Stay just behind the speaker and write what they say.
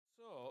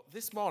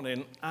This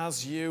morning,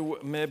 as you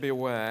may be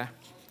aware,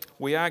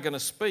 we are going to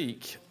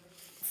speak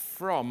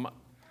from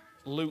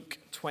Luke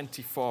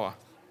 24.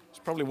 It's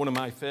probably one of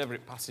my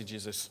favourite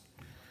passages, this.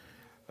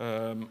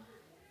 And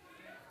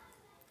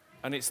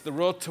it's the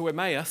road to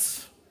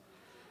Emmaus,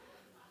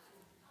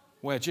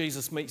 where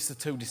Jesus meets the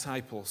two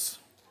disciples.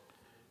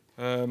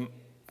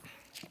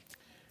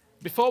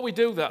 Before we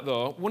do that,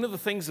 though, one of the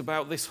things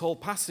about this whole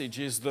passage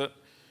is that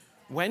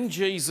when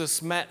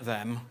Jesus met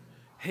them,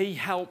 he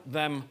helped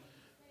them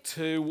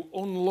to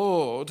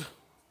unload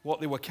what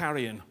they were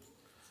carrying.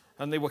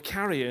 And they were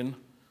carrying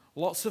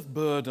lots of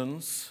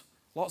burdens,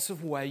 lots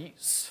of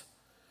weights,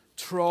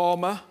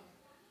 trauma,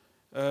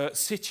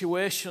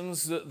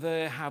 situations that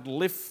they had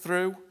lived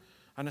through,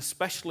 and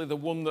especially the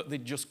one that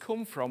they'd just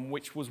come from,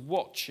 which was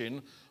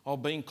watching or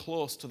being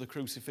close to the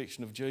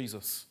crucifixion of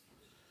Jesus.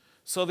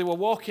 So they were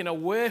walking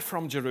away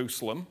from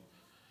Jerusalem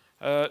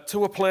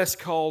to a place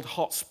called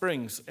Hot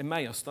Springs,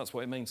 Emmaus. That's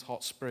what it means,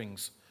 Hot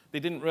Springs. They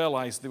didn't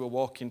realize they were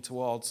walking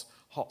towards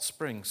hot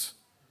springs.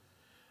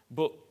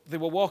 But they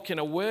were walking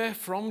away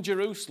from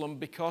Jerusalem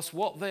because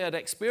what they had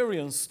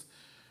experienced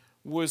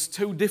was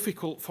too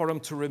difficult for them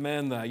to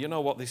remain there. You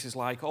know what this is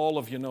like. All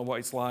of you know what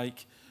it's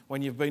like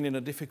when you've been in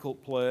a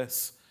difficult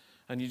place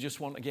and you just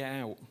want to get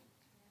out.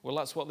 Well,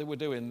 that's what they were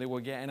doing. They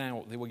were getting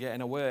out. They were getting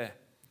away.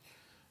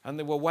 And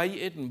they were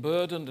weighted and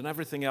burdened and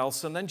everything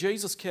else. And then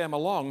Jesus came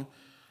along,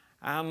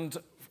 and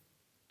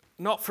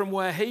not from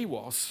where he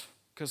was,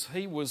 because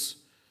he was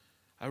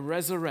a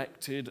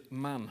resurrected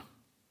man,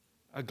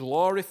 a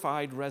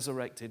glorified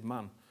resurrected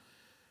man.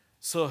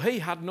 So he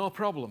had no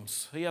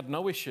problems, he had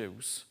no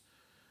issues,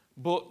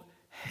 but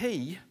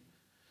he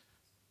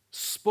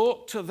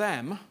spoke to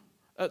them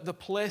at the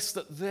place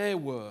that they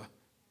were,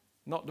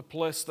 not the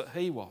place that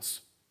he was.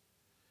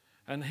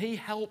 And he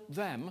helped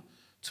them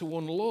to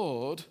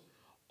unload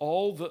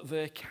all that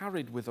they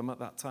carried with them at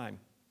that time.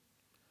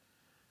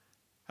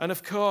 And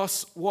of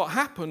course, what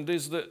happened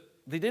is that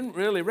they didn't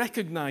really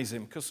recognize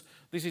him, because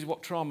this is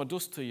what trauma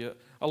does to you.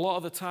 A lot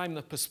of the time,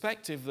 the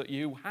perspective that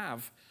you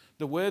have,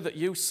 the way that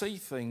you see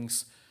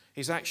things,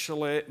 is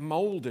actually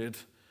molded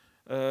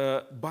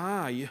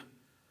by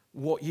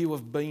what you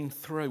have been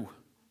through.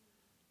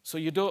 So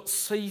you don't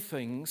see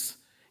things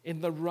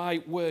in the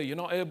right way. You're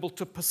not able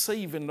to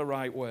perceive in the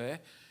right way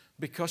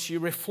because you're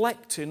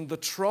reflecting the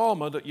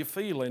trauma that you're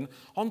feeling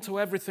onto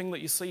everything that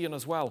you're seeing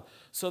as well.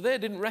 So they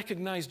didn't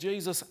recognize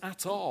Jesus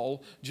at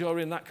all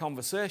during that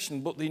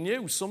conversation, but they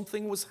knew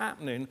something was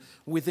happening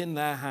within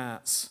their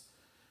hearts.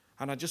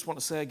 And I just want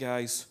to say,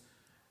 guys,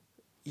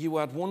 you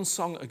had one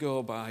song to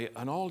go by,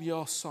 and all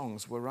your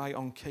songs were right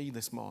on key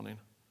this morning.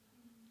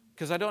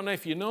 Because I don't know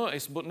if you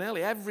noticed, but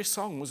nearly every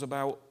song was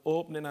about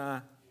opening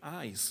our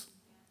eyes,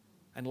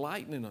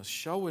 enlightening us,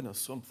 showing us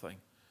something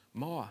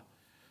more.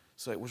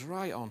 So it was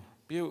right on.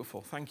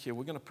 Beautiful. Thank you.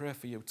 We're going to pray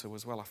for you too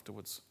as well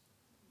afterwards.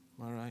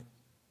 All right?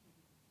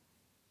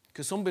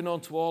 Because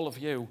unbeknown to all of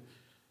you,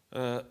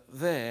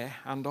 there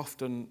and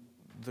often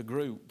the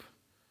group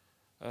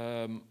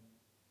are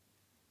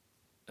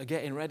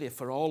getting ready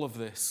for all of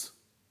this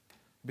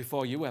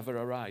before you ever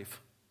arrive.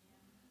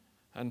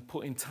 And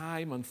putting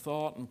time and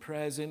thought and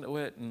prayers into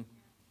it. And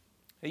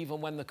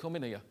even when they're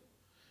coming here,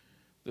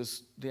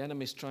 the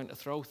enemy's trying to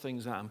throw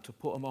things at them to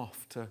put them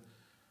off,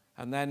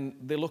 and then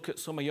they look at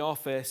some of your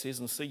faces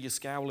and see you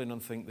scowling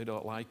and think they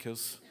don't like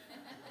us.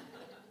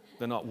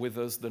 They're not with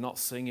us, they're not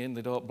singing,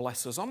 they don't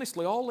bless us.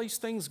 Honestly, all these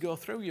things go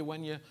through you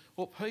when you're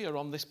up here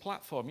on this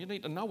platform. You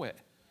need to know it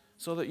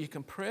so that you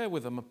can pray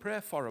with them and pray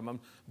for them and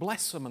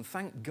bless them and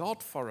thank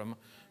God for them,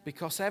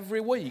 because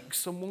every week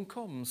someone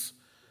comes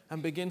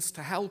and begins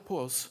to help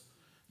us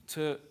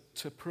to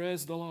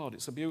praise the Lord.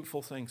 It's a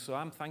beautiful thing. So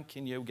I'm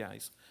thanking you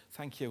guys.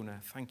 Thank you now.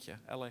 Thank you,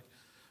 Ellie,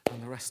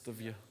 and the rest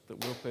of you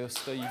that were up here,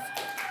 Steve.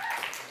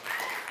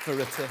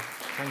 Verita,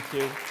 thank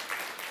you.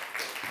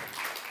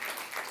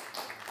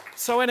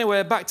 So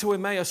anyway, back to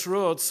Emmaus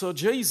Road. So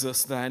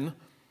Jesus then,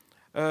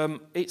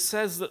 it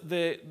says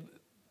that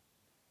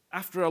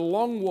after a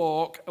long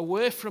walk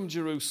away from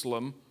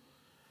Jerusalem,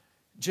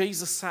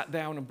 Jesus sat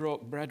down and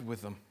broke bread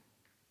with them.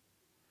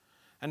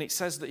 And it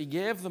says that he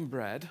gave them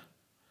bread,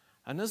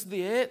 and as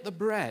they ate the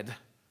bread,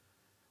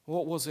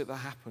 what was it that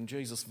happened?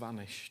 Jesus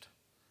vanished.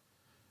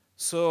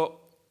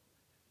 So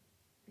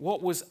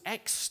what was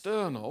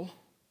external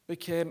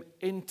became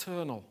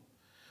internal.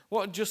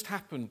 What had just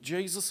happened?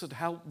 Jesus had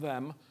helped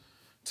them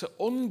to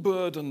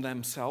unburden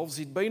themselves.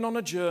 He'd been on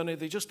a journey.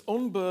 They just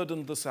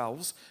unburdened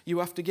themselves. You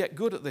have to get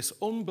good at this,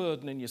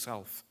 unburdening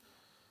yourself.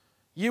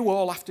 You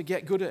all have to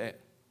get good at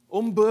it.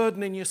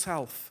 Unburdening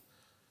yourself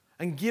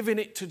and giving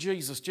it to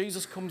Jesus.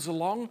 Jesus comes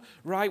along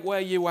right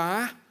where you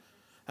are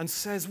and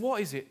says,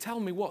 what is it? Tell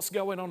me what's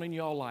going on in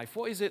your life.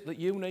 What is it that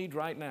you need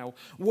right now?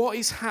 What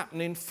is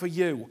happening for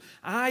you?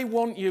 I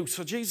want you.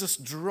 So Jesus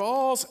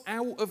draws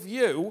out of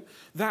you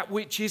that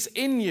which is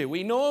in you.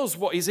 He knows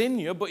what is in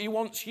you, but he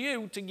wants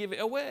you to give it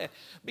away.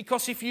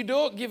 Because if you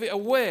don't give it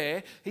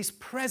away, his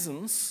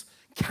presence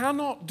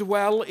cannot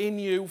dwell in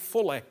you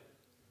fully.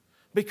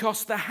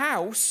 Because the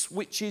house,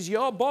 which is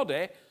your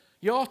body,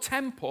 Your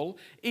temple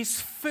is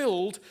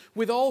filled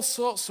with all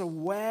sorts of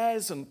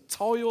wares and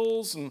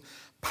toils and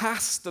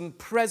past and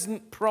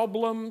present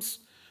problems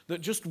that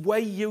just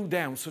weigh you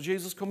down. So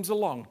Jesus comes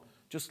along,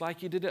 just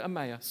like he did at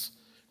Emmaus,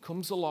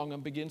 comes along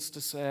and begins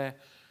to say,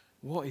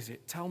 what is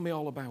it? Tell me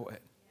all about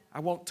it. I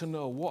want to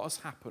know what has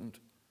happened.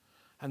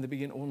 And they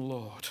begin to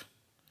unload.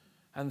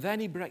 And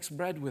then he breaks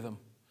bread with them.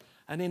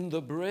 And in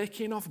the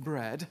breaking of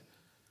bread,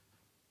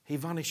 he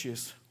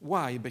vanishes.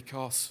 Why?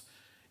 Because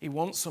he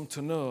wants them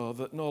to know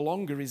that no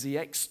longer is he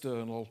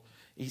external,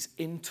 he's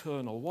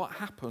internal. What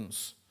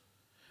happens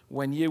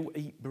when you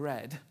eat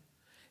bread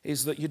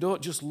is that you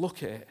don't just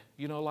look at it.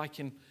 You know, like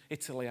in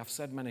Italy, I've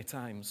said many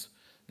times,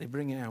 they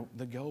bring out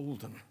the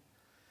golden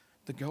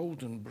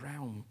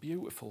brown,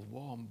 beautiful,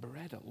 warm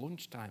bread at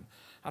lunchtime.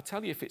 I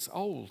tell you, if it's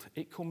old,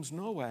 it comes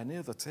nowhere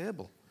near the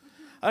table.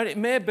 And it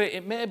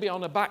may be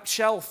on a back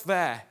shelf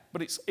there,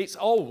 but it's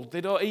old. They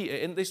don't eat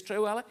it. Isn't this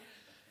true, Ellie?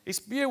 It's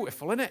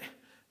beautiful, isn't it?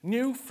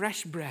 New,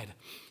 fresh bread.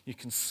 You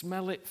can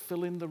smell it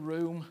filling the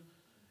room.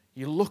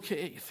 You look at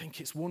it, you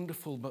think it's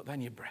wonderful, but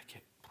then you break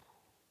it.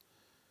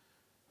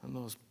 And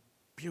those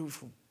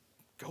beautiful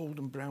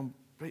golden brown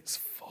bits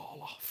fall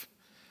off.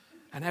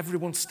 And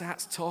everyone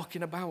starts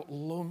talking about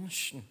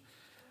lunch. And,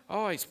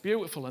 oh, it's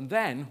beautiful. And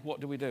then, what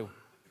do?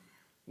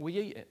 We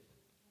eat it.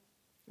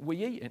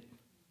 We eat it.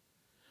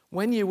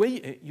 When you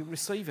eat it, you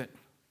receive it.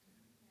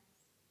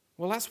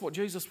 Well, that's what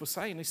Jesus was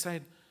saying. He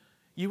said,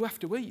 you have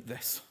to eat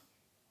this.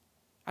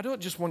 I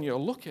don't just want you to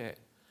look at it.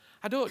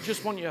 I don't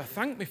just want you to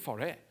thank me for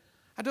it.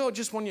 I don't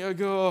just want you to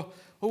go,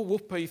 oh,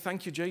 whoopee,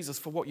 thank you, Jesus,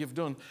 for what you've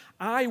done.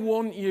 I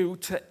want you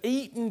to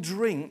eat and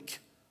drink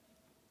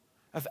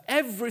of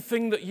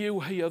everything that you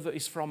hear that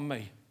is from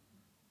me.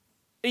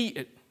 Eat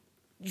it.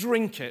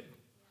 Drink it.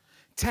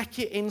 Take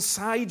it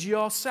inside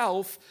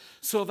yourself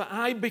so that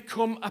I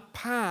become a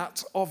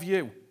part of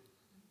you.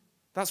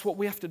 That's what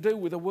we have to do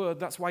with the word.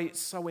 That's why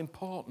it's so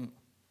important.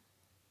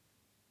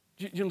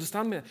 Do you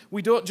understand me?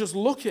 We don't just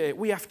look at it,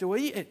 we have to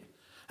eat it.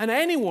 And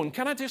anyone,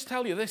 can I just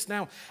tell you this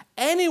now?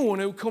 Anyone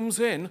who comes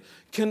in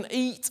can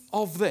eat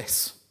of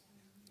this.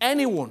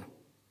 Anyone.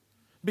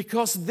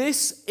 Because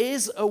this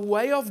is a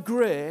way of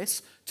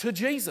grace to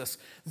Jesus.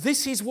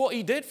 This is what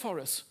he did for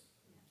us.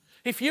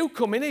 If you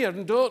come in here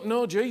and don't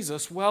know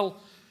Jesus,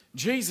 well,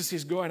 Jesus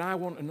is going, I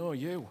want to know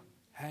you.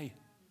 Hey,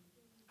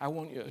 I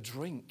want you to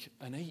drink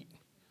and eat.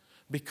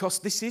 Because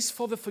this is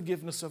for the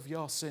forgiveness of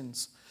your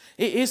sins.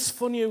 It is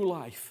for new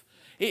life.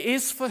 It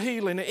is for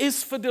healing. It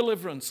is for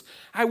deliverance.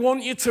 I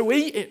want you to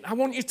eat it. I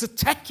want you to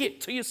take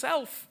it to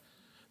yourself.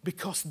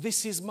 Because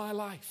this is my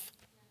life.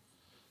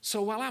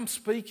 So while I'm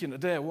speaking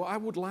today, what I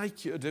would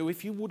like you to do,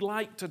 if you would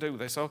like to do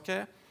this,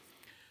 okay?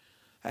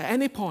 At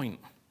any point,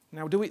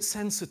 now do it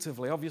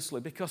sensitively,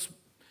 obviously, because,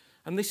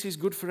 and this is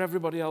good for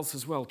everybody else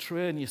as well,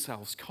 train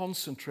yourselves,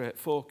 concentrate,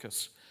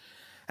 focus.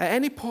 At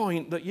any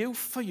point that you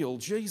feel,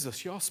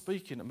 Jesus, you're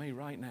speaking to me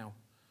right now.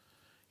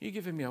 You're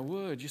giving me a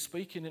word, you're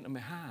speaking into my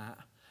heart.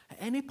 At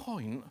any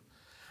point,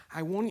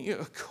 I want you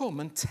to come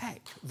and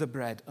take the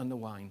bread and the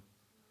wine.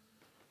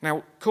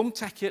 Now, come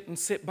take it and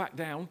sit back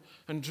down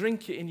and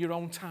drink it in your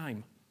own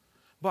time.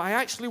 But I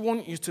actually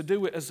want you to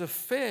do it as a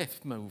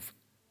faith move.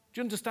 Do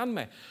you understand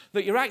me?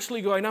 That you're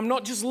actually going, I'm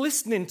not just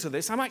listening to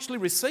this, I'm actually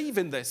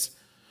receiving this.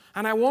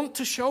 And I want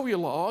to show you,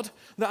 Lord,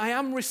 that I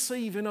am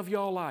receiving of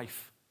your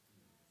life.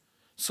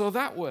 So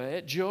that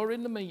way,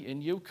 during the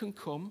meeting, you can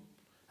come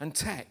and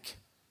take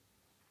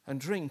and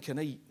drink and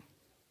eat.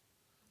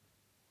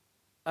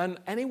 And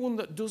anyone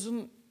that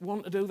doesn't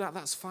want to do that,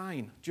 that's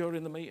fine.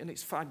 During the meeting,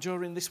 it's fine.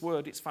 During this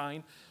word, it's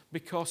fine,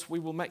 because we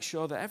will make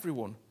sure that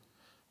everyone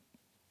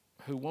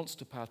who wants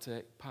to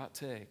partake,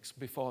 partakes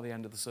before the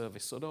end of the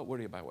service. So don't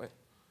worry about it.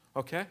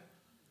 Okay?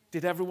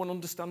 Did everyone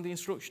understand the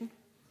instruction?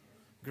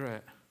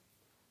 Great.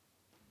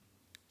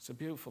 It's a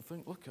beautiful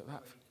thing. Look at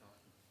that.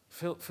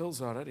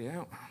 Phil's already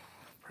out.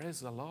 Praise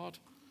the Lord.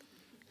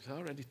 He's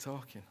already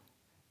talking.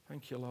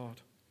 Thank you,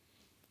 Lord.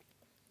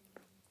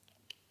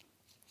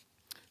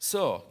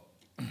 So,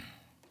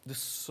 there's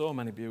so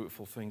many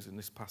beautiful things in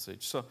this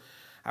passage. So,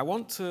 I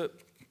want to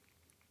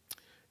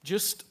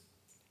just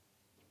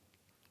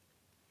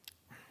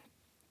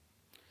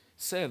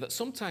say that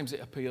sometimes it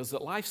appears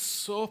that life is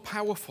so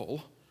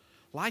powerful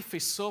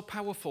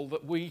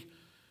that we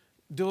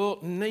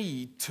don't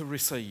need to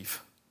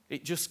receive.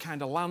 It just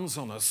kind of lands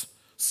on us.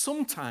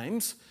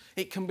 Sometimes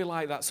it can be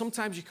like that.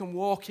 Sometimes you can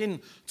walk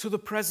into the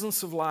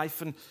presence of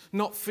life and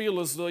not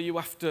feel as though you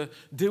have to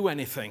do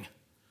anything.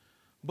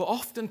 But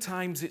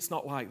oftentimes it's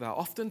not like that.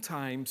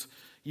 Oftentimes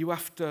you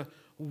have to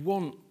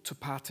want to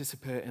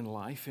participate in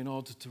life in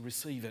order to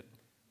receive it.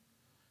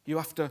 You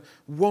have to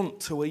want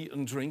to eat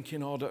and drink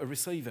in order to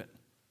receive it.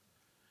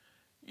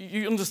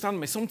 You understand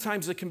me?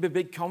 Sometimes there can be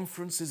big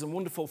conferences and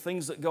wonderful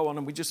things that go on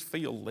and we just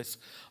feel this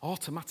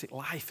automatic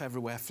life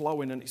everywhere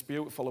flowing and it's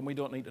beautiful and we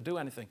don't need to do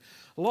anything.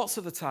 Lots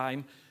of the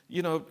time,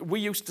 you know, we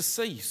used to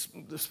see,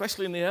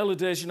 especially in the early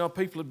days, you know,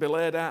 people would be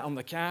laid out on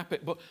the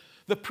carpet, but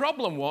the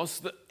problem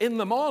was that in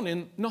the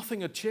morning,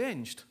 nothing had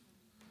changed.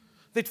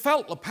 They'd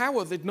felt the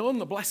power, they'd known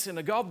the blessing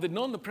of God, they'd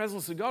known the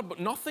presence of God, but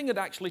nothing had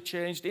actually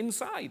changed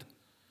inside.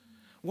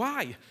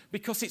 Why?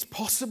 Because it's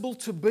possible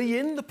to be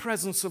in the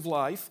presence of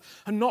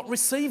life and not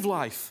receive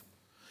life.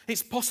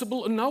 It's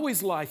possible to know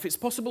His life. It's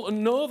possible to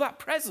know that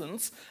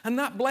presence and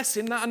that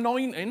blessing, that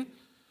anointing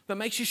that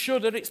makes you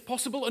shudder. It's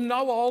possible to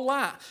know all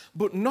that,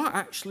 but not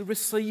actually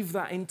receive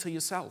that into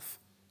yourself.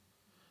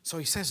 So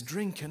He says,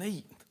 drink and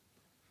eat.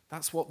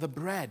 That's what the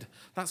bread,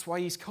 that's why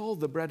He's called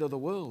the bread of the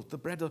world, the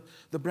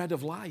bread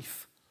of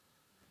life,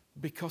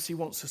 because He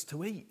wants us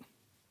to eat.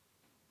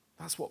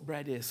 That's what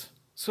bread is.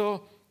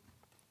 So,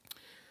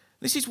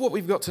 this is what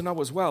we've got to know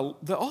as well,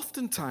 that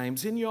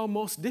oftentimes in your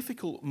most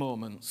difficult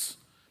moments,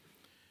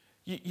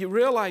 you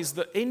realize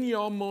that in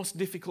your most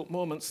difficult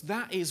moments,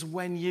 that is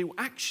when you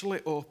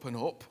actually open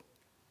up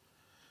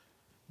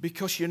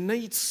because you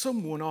need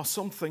someone or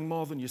something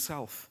more than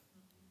yourself.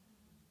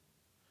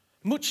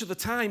 Much of the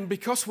time,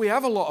 because we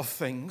have a lot of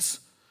things,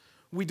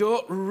 we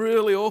don't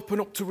really open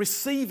up to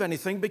receive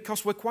anything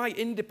because we're quite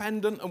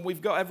independent and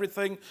we've got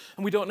everything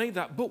and we don't need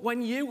that. But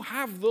when you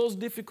have those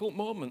difficult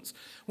moments,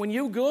 when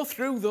you go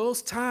through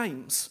those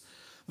times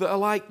that are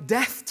like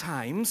death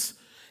times,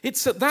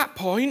 it's at that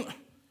point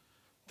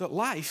that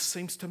life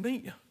seems to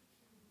meet you.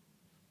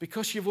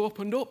 Because you've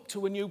opened up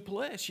to a new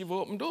place, you've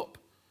opened up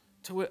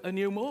to a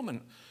new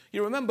moment.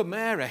 You remember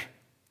Mary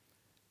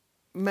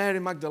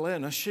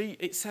Magdalena,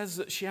 it says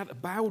that she had to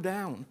bow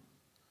down.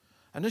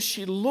 And as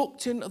she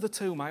looked into the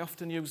tomb, I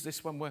often use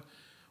this when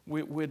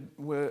we're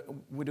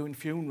doing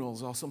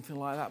funerals or something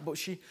like that, but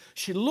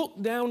she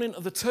looked down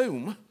into the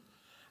tomb,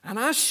 and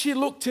as she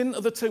looked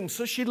into the tomb,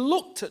 so she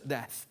looked at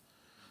death.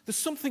 There's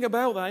something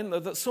about that, isn't there,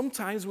 that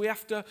sometimes we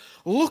have to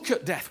look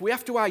at death. We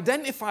have to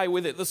identify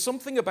with it. There's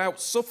something about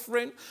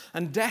suffering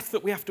and death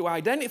that we have to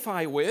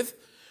identify with.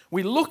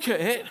 We look at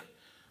it,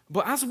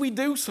 but as we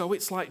do so,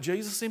 it's like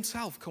Jesus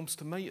Himself comes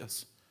to meet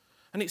us.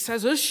 And it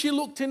says, as she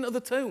looked into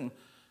the tomb,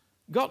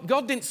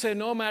 God didn't say,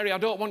 no, Mary, I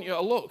don't want you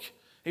to look.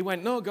 He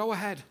went, no, go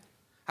ahead.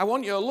 I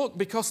want you to look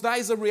because that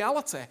is a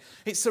reality.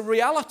 It's a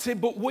reality,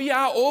 but we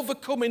are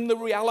overcoming the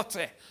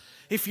reality.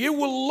 If you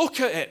will look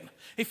at it,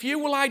 if you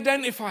will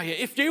identify it,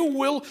 if you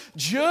will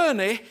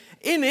journey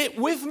in it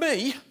with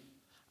me,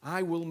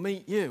 I will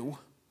meet you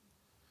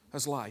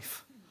as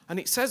life. And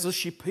it says as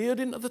she peered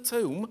into the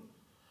tomb,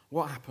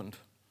 what happened?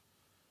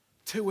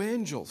 2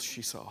 angels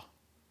she saw.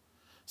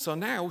 So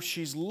now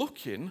she's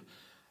looking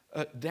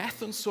at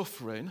death and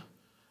suffering,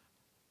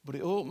 but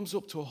it opens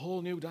up to a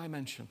whole new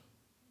dimension.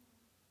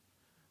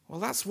 Well,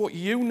 that's what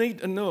you need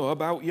to know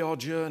about your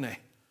journey.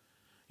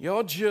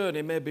 Your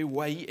journey may be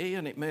weighty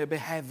and it may be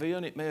heavy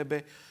and it may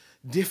be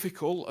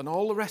difficult and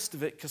all the rest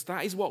of it, because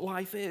that is what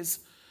life is.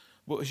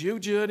 But as you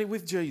journey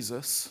with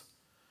Jesus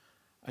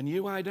and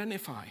you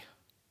identify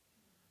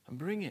and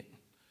bring it,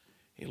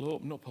 He'll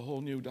open up a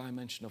whole new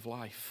dimension of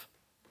life.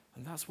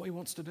 And that's what He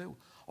wants to do.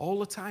 All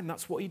the time,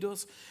 that's what He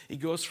does. He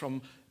goes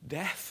from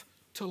death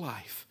to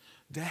life,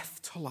 death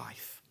to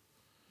life.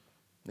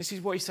 This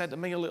is what He said to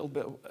me a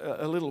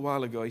little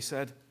while ago. He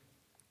said,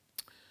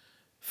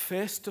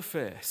 face to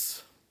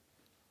face,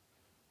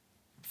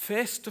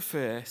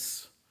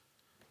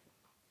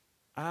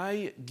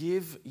 I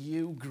give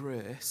you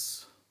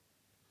grace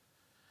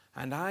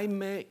and I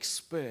make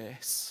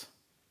space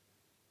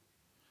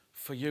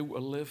for you to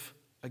live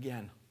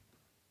again.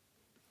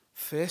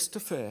 Face to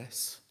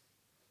face,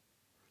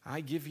 I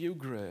give you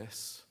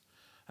grace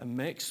and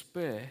make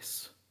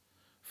space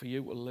for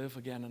you to live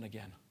again and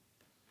again.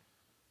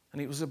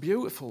 And it was a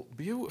beautiful,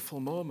 beautiful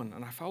moment.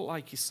 And I felt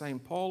like He's saying,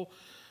 Paul,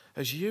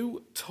 as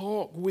you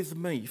talk with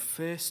me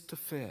face to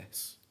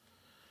face,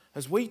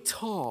 as we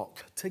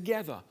talk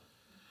together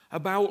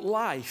about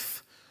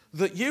life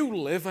that you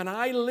live and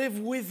I live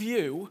with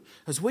you,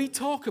 as we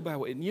talk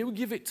about it and you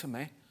give it to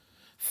me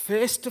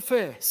face to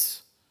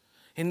face,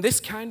 in this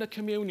kind of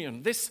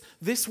communion,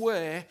 this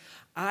way,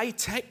 I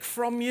take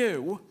from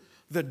you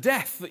the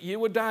death that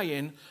you are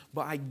dying,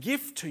 but I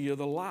give to you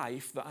the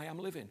life that I am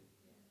living.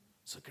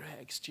 It's a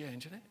great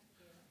exchange, isn't it?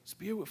 It's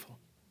beautiful.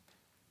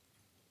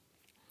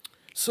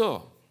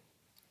 So,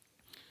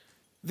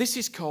 this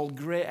is called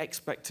great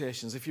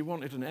expectations. If you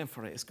wanted a name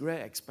for it, it's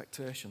great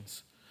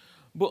expectations.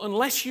 But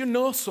unless you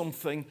know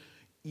something,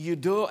 you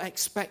don't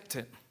expect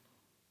it.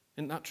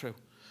 Isn't that true?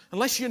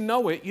 Unless you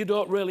know it, you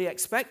don't really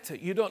expect it.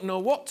 You don't know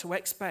what to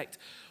expect.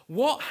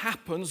 What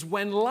happens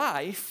when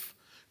life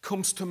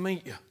comes to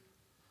meet you?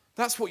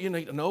 That's what you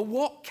need to know.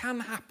 What can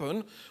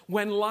happen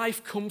when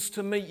life comes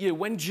to meet you?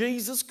 When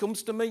Jesus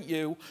comes to meet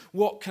you,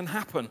 what can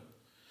happen?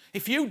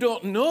 If you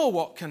don't know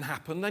what can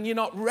happen, then you're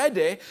not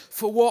ready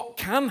for what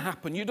can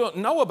happen. You don't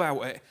know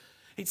about it.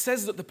 It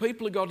says that the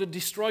people of God are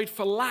destroyed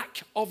for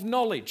lack of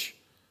knowledge.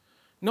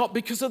 Not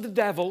because of the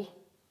devil,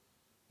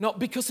 not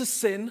because of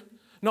sin,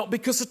 not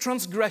because of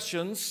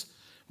transgressions,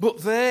 but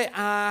they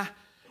are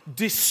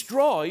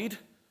destroyed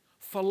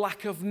for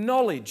lack of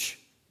knowledge.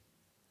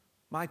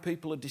 My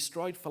people are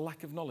destroyed for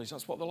lack of knowledge.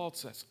 That's what the Lord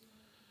says.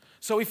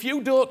 So if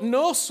you don't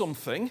know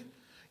something,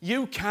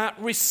 you can't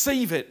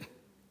receive it.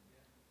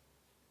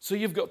 So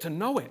you've got to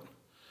know it.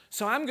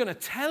 So I'm going to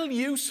tell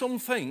you some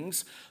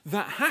things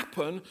that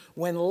happen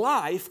when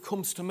life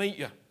comes to meet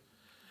you.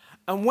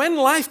 And when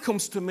life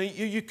comes to meet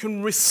you, you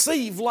can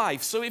receive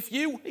life. So if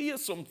you hear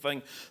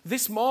something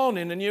this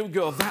morning and you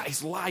go, that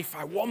is life,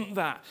 I want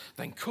that,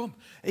 then come,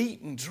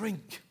 eat and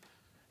drink.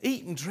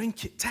 Eat and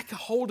drink it. Take a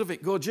hold of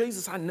it. Go,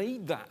 Jesus, I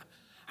need that.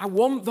 I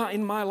want that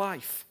in my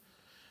life.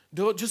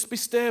 Don't just be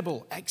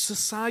stable.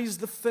 Exercise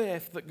the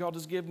faith that God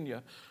has given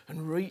you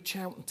and reach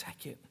out and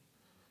take it.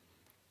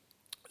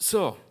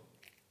 So,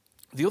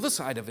 the other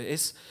side of it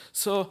is,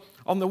 so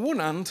on the one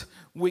hand,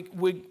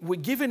 we're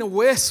giving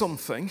away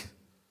something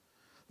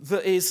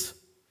that is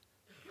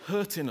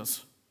hurting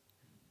us,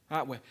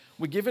 aren't we?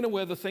 We're giving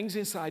away the things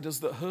inside us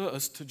that hurt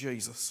us to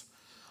Jesus.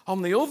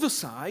 On the other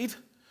side,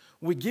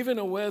 we're giving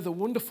away the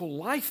wonderful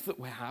life that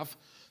we have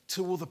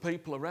to other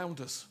people around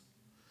us.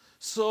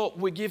 So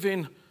we're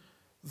giving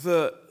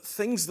the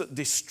things that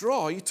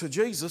destroy to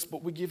Jesus,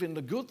 but we're giving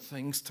the good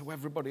things to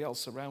everybody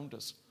else around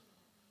us.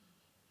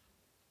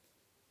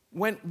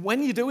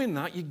 When you're doing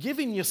that, you're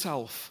giving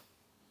yourself.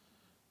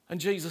 And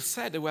Jesus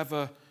said,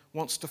 whoever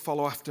wants to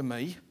follow after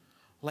me,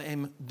 let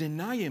him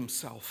deny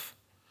himself.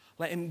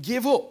 Let him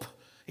give up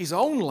his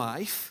own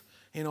life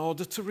in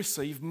order to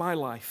receive my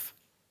life.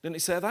 Didn't he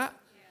say that?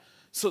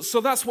 Yeah.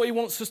 So that's what he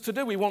wants us to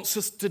do. He wants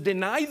us to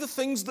deny the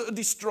things that are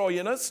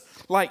destroying us,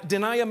 like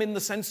deny them in the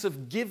sense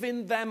of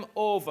giving them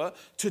over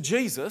to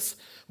Jesus,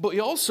 but he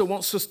also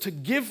wants us to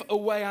give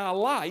away our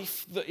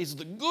life, that is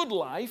the good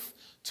life,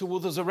 to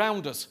others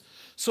around us.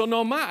 So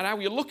no matter how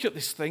you look at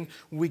this thing,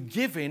 we're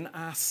giving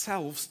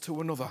ourselves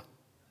to another.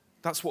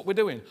 That's what we're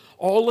doing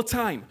all the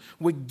time.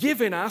 We're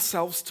giving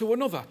ourselves to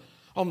another.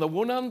 On the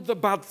one hand, the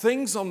bad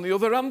things. On the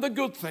other hand, the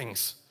good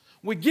things.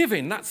 We're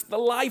giving. That's the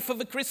life of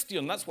the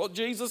Christian. That's what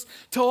Jesus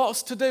taught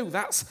us to do.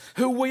 That's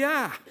who we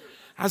are.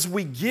 As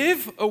we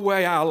give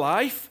away our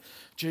life,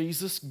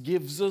 Jesus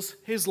gives us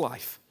his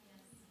life.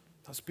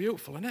 That's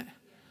beautiful, isn't it?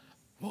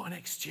 What an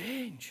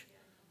exchange.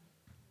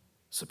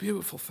 It's a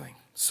beautiful thing.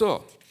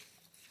 So,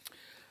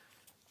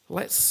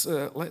 let's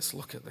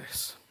look at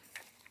this.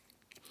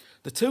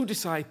 The two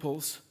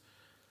disciples,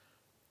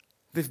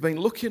 they've been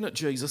looking at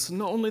Jesus, and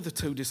not only the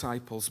two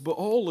disciples, but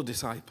all the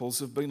disciples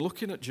have been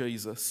looking at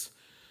Jesus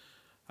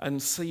and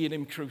seeing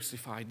him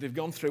crucified. They've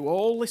gone through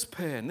all this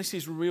pain. This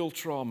is real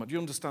trauma. Do you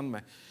understand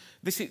me?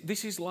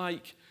 This is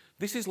like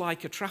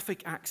a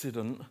traffic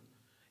accident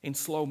in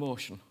slow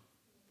motion.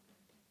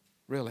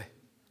 Really.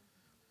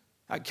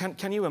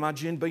 Can you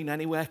imagine being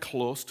anywhere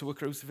close to a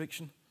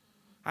crucifixion?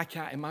 I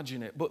can't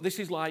imagine it. But this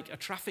is like a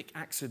traffic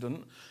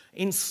accident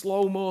in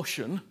slow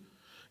motion,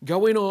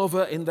 going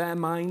over in their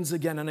minds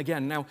again and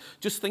again. Now,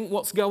 just think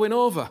what's going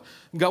over.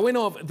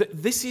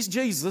 This is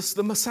Jesus,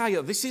 the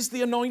Messiah. This is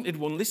the anointed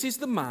one. This is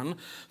the man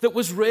that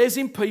was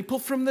raising people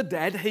from the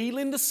dead,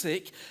 healing the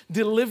sick,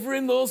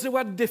 delivering those who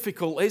had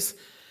difficulties.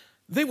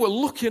 They were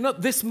looking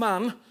at this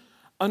man,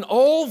 and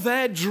all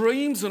their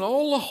dreams and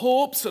all the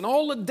hopes and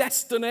all the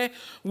destiny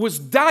was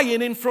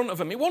dying in front of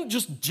them. It wasn't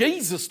just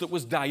Jesus that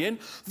was dying.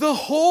 The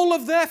whole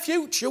of their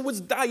future was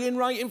dying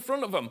right in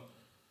front of them.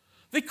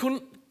 They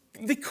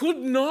could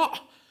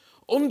not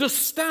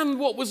understand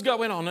what was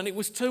going on, and it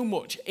was too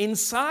much.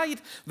 Inside,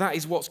 that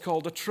is what's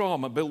called a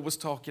trauma. Bill was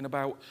talking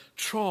about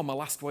trauma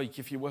last week,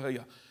 if you were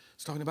here.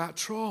 He's talking about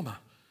trauma.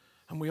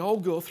 And we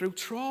all go through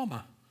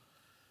trauma.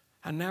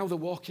 And now they're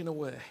walking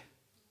away.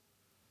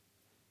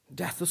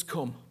 Death has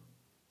come.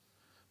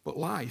 But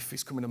life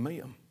is coming to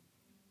meet them.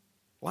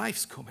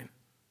 Life's coming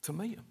to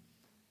meet them.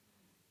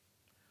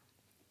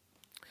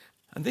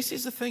 And this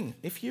is the thing.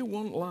 If you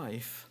want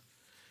life,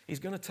 he's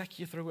going to take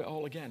you through it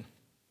all again.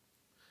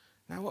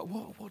 Now,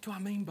 what do I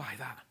mean by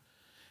that?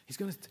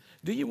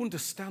 Do you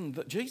understand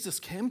that Jesus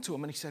came to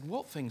him and he said,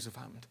 what things have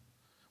happened?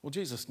 Well,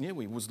 Jesus knew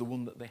he was the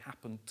one that they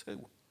happened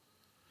to.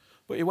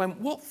 But he went,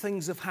 what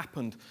things have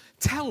happened?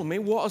 Tell me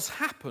what has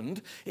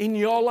happened in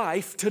your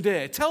life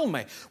today. Tell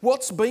me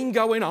what's been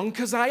going on,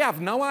 because I have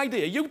no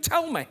idea. You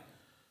tell me.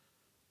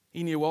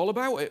 He knew all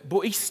about it,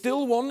 but he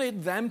still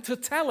wanted them to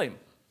tell him. Do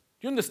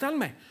you understand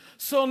me?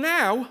 So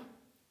now,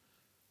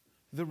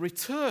 they're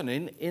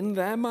returning in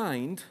their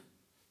mind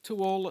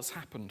to all that's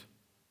happened.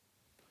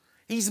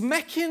 He's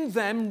making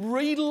them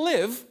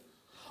relive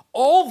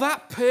all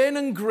that pain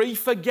and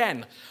grief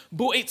again,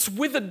 but it's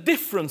with a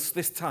difference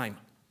this time.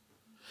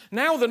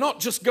 Now they're not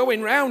just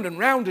going round and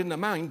round in their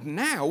mind.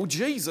 Now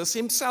Jesus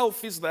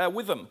himself is there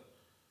with them.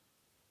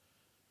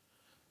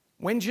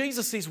 When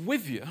Jesus is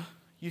with you,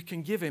 you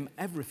can give him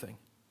everything.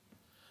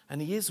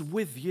 And he is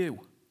with you.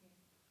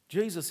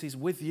 Jesus is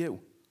with you.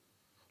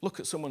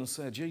 Look at someone and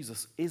say,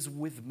 Jesus is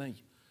with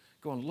me.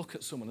 Go on, look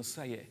at someone and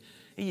say it.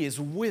 He is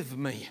with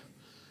me.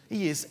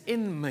 He is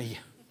in me.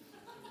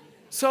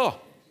 So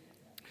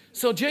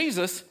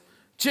Jesus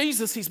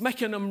is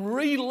making them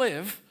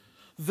relive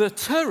the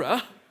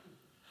terror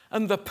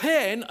and the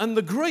pain and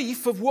the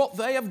grief of what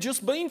they have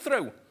just been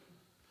through.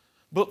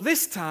 But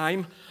this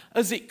time,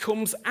 as it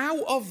comes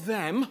out of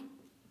them,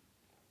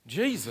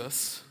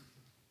 Jesus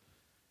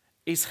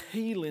is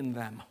healing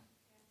them.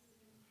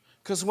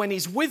 Because when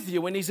he's with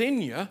you and he's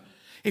in you,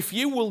 If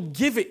you will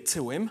give it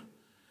to him,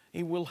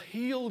 he will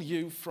heal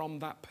you from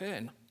that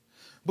pain.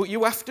 But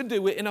you have to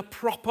do it in a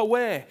proper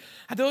way.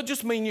 I don't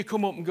just mean you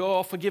come up and go,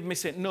 oh, forgive me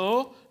sin.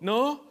 No,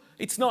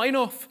 it's not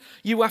enough.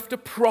 You have to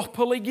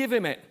properly give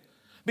him it.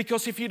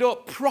 Because if you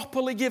don't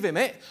properly give him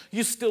it,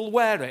 you still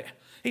wear it.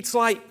 It's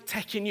like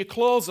taking your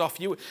clothes off.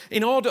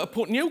 In order to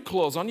put new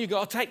clothes on, you've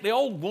got to take the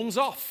old ones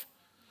off.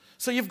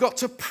 So you've got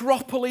to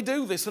properly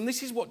do this. And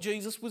this is what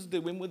Jesus was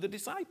doing with the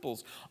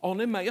disciples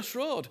on Emmaus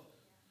Road.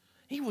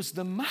 He was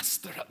the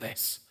master at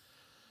this.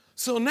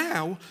 So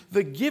now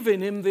they're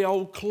giving him the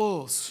old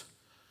clothes.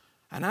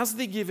 And as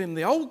they give him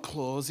the old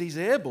clothes, he's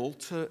able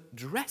to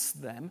dress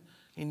them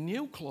in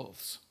new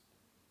clothes.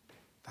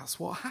 That's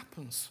what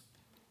happens.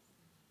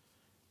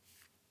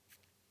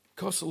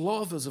 Because a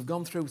lot of us have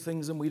gone through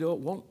things and we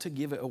don't want to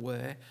give it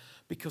away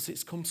because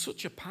it's come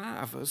such a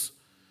part of us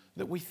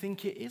that we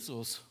think it is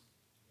us.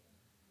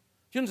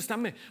 Do you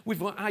understand me?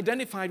 We've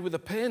identified with the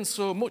pain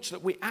so much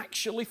that we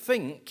actually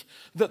think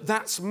that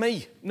that's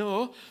me.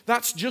 No,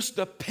 that's just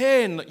the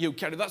pain that you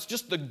carry. That's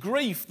just the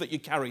grief that you're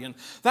carrying.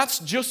 That's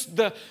just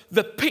the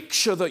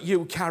picture that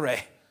you carry.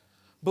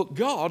 But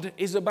God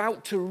is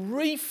about to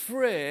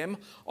reframe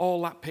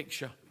all that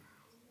picture.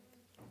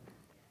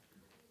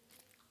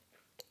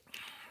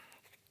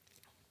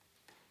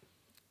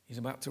 He's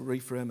about to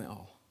reframe it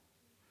all.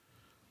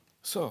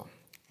 So,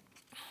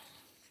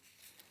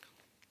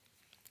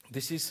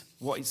 this is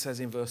what it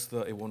says in verse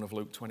 31 of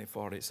Luke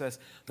 24. It says,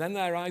 then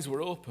their eyes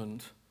were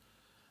opened,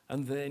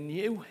 and they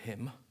knew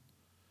him,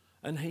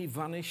 and he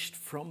vanished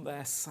from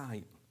their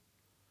sight.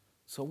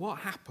 So what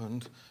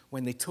happened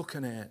when they took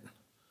and ate?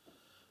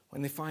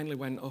 When they finally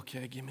went,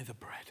 okay, give me the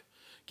bread.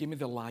 Give me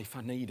the life,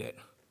 I need it.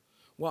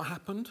 What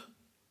happened?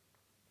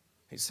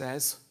 It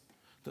says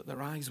that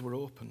their eyes were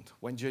opened.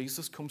 When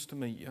Jesus comes to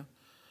meet you,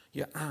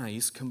 your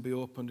eyes can be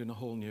opened in a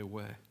whole new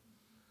way.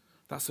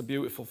 That's a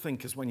beautiful thing,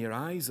 because when your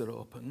eyes are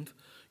opened,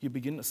 you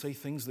begin to see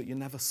things that you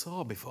never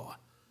saw before.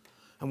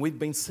 And we've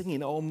been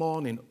singing all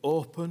morning,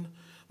 open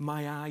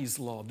my eyes,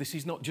 Lord. This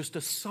is not just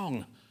a song.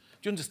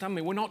 Do you understand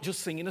me? We're not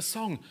just singing a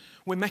song.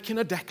 We're making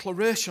a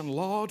declaration,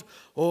 Lord,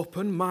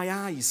 open my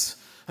eyes.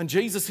 And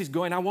Jesus is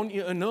going, I want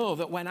you to know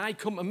that when I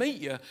come to meet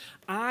you,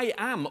 I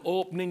am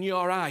opening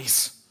your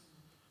eyes.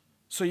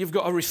 So you've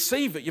got to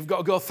receive it. You've got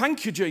to go,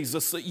 thank you,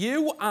 Jesus, that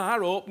you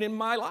are opening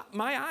my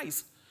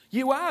eyes.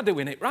 You are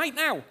doing it right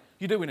now.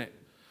 You're doing it.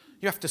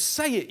 You have to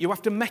say it. You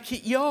have to make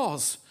it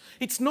yours.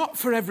 It's not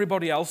for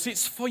everybody else.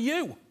 It's for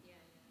you.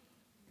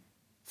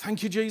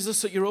 Thank you,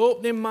 Jesus, that you're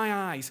opening my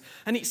eyes.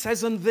 And it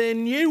says, and they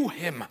knew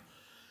him.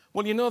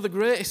 Well, you know, the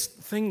greatest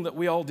thing that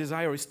we all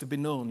desire is to be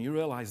known. You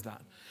realize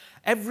that?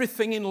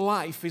 Everything in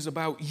life is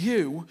about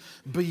you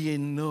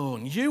being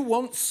known. You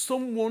want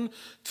someone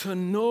to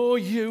know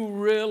you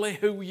really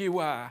who you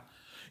are.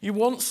 You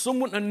want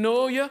someone to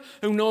know you,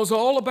 who knows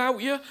all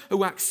about you,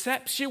 who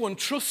accepts you and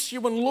trusts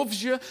you and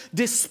loves you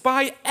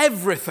despite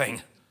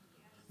everything.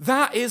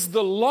 That is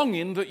the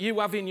longing that you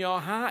have in your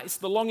heart. It's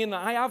the longing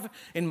that I have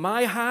in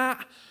my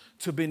heart.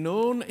 To be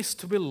known is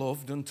to be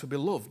loved, and to be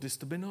loved is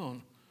to be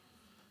known.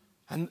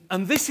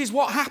 And this is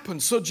what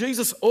happened. So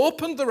Jesus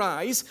opened their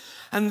eyes,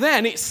 and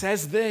then it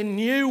says they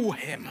knew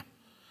him.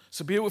 It's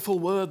a beautiful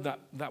word,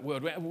 that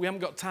word. We haven't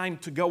got time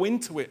to go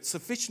into it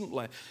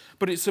sufficiently,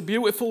 but it's a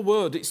beautiful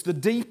word. It's the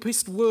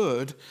deepest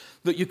word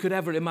that you could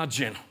ever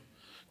imagine.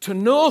 To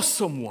know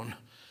someone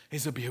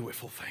is a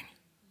beautiful thing.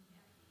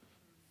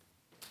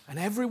 And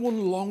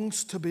everyone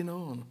longs to be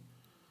known.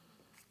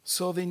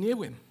 So they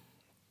knew him.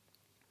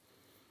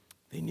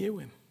 They knew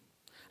him.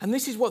 And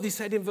this is what they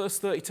said in verse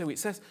 32. It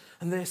says,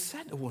 and they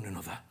said to one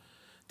another,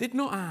 did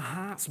not our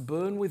hearts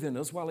burn within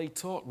us while he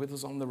talked with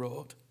us on the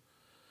road?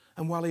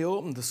 And while he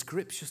opened the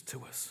scriptures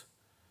to us?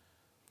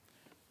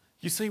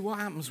 You see, what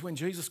happens when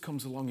Jesus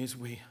comes along is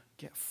we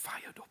get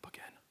fired up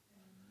again.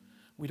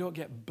 We don't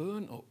get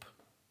burnt up.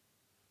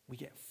 We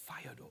get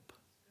fired up.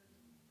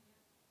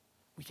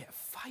 We get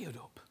fired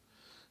up.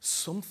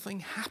 Something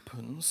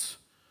happens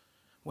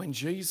when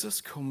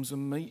Jesus comes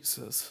and meets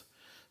us,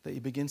 that he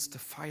begins to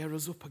fire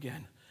us up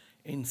again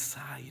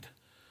inside.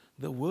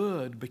 The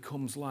word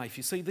becomes life.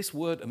 You see, this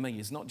word to me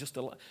is not just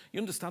you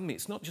understand me?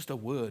 It's not just a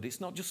word. It's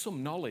not just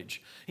some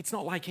knowledge. It's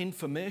not like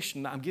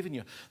information that I'm giving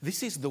you.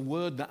 This is the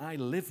word that I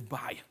live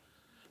by.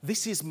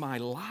 This is my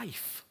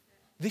life.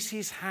 This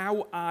is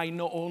how I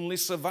not only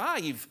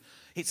survive,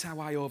 it's how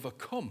I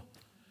overcome.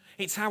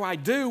 It's how I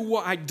do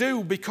what I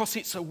do because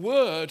it's a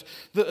word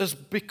that has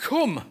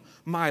become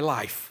my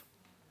life.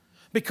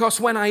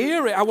 Because when I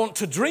hear it, I want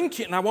to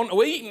drink it and I want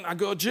to eat it. And I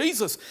go,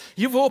 Jesus,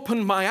 you've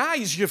opened my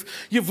eyes.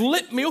 You've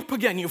lit me up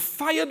again. You've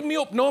fired me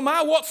up. No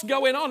matter what's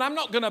going on, I'm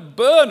not going to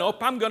burn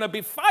up. I'm going to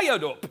be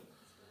fired up.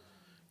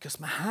 Because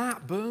my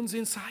heart burns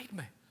inside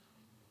me.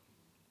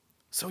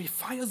 So he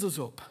fires us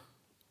up.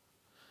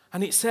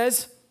 And it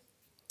says,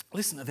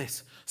 listen to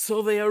this.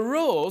 So they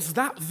arose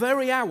that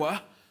very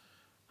hour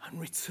and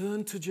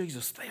returned to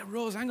Jesus. They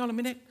arose. Hang on a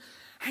minute.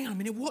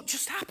 What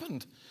just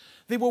happened?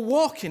 They were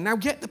walking. Now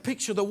get the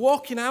picture. They're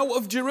walking out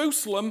of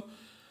Jerusalem.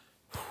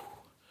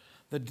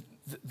 The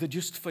they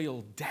just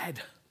feel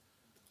dead.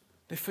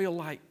 They feel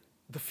like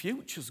the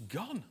future's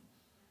gone.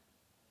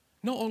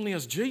 Not only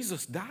has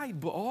Jesus died,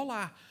 but all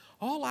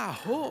our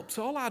hopes,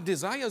 all our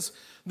desires,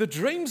 the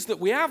dreams that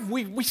we have,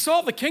 we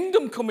saw the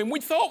kingdom coming.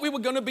 We thought we were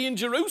going to be in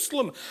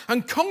Jerusalem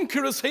and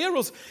conquer us, hear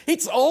us.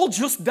 It's all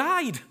just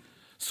died.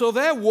 So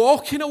they're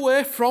walking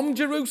away from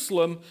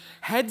Jerusalem,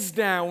 heads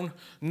down,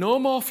 no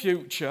more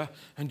future,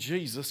 and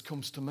Jesus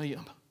comes to meet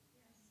them.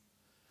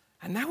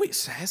 And now it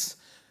says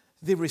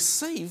they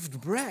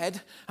received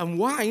bread and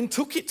wine,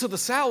 took it to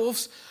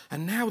themselves,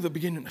 and now they're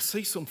beginning to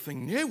see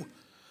something new.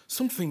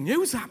 Something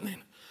new's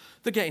happening.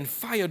 They're getting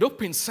fired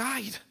up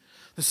inside.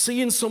 They're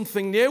seeing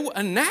something new,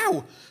 and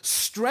now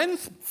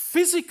strength,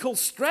 physical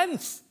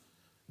strength,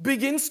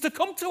 begins to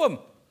come to them.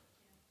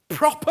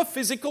 Proper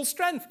physical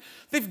strength.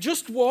 They've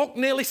just walked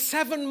nearly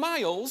 7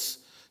 miles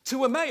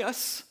to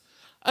Emmaus,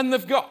 and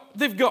they've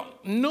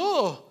got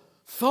no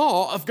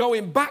thought of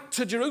going back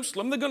to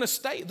Jerusalem. They're going to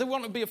stay. They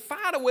want to be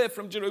far away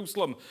from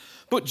Jerusalem.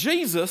 But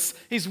Jesus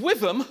is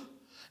with them,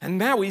 and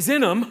now he's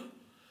in them,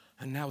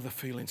 and now they're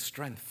feeling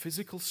strength,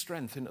 physical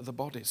strength into the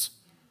bodies.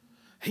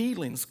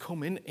 Healing's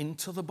coming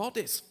into the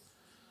bodies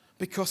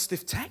because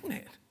they've taken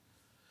it.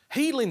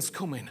 Healing's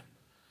coming.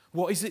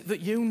 What is it that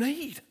you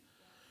need?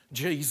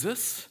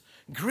 Jesus,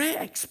 great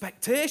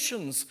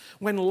expectations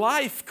when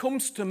life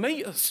comes to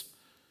meet us.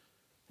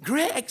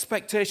 Great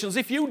expectations.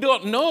 If you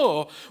don't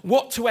know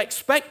what to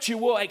expect, you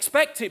won't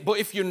expect it. But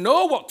if you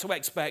know what to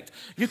expect,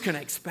 you can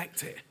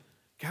expect it.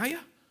 Can you?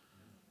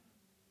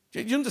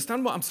 Do you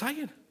understand what I'm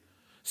saying?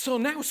 So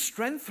now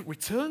strength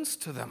returns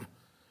to them.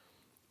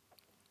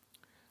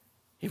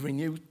 He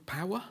renewed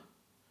power.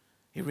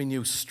 He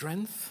renews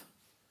strength.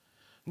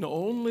 Not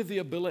only the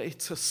ability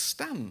to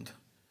stand,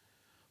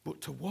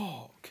 but to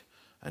walk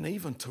and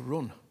even to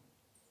run.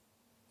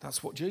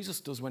 That's what Jesus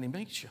does when he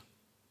meets you.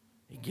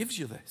 He gives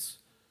you this.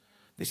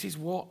 This is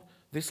what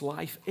this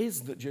life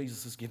is that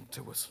Jesus has given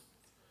to us.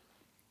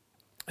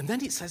 And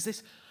then it says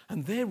this,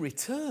 and they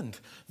returned.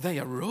 They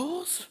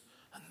arose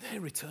and they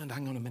returned.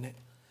 Hang on a minute,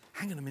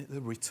 they're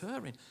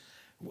returning.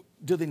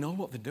 Do they know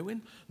what they're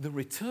doing? They're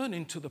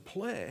returning to the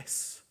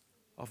place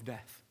of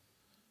death.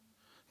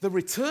 They're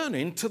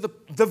returning to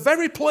the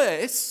very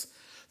place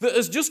that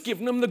has just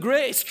given them the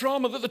greatest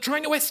trauma that they're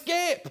trying to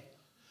escape.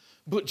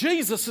 But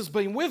Jesus has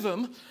been with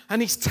them,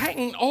 and he's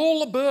taken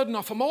all the burden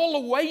off them,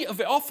 all the weight of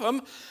it off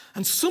them,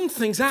 and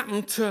something's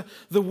happened to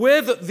the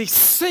way that they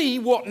see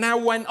what now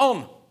went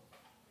on.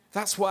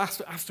 That's what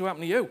has to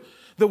happen to you.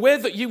 The way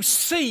that you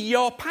see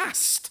your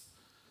past,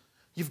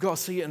 you've got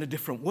to see it in a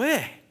different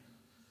way.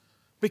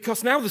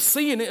 Because now they're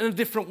seeing it in a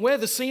different way.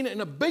 They're seeing it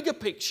in a bigger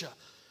picture.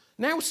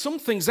 Now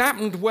something's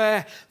happened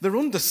where they're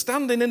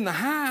understanding in the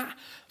heart,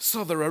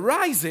 so they're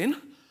arising,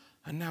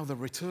 and now they're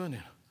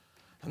returning.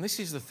 And this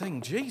is the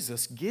thing,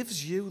 Jesus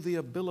gives you the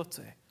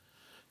ability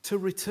to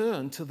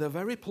return to the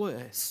very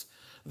place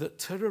that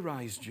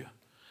terrorized you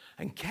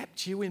and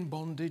kept you in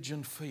bondage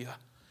and fear.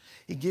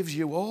 He gives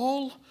you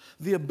all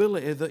the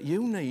ability that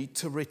you need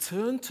to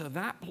return to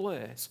that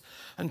place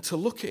and to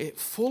look at it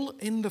full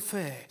in the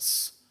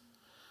face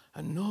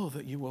and know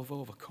that you have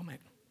overcome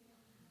it.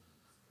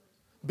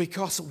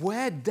 Because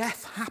where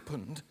death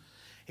happened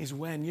is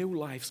where new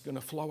life's going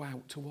to flow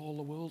out to all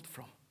the world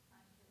from.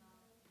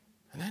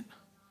 Amen?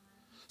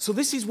 So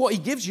this is what he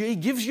gives you. He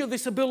gives you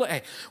this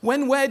ability.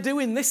 When we're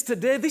doing this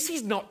today, this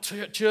is not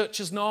church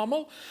as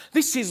normal.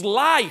 This is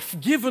life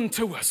given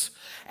to us.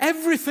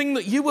 Everything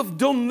that you have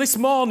done this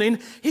morning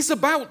is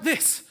about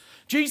this.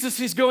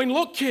 Jesus is going,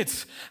 look,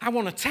 kids, I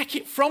want to take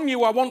it from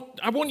you. I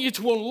want you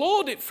to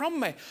unload it from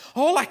me.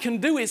 All I can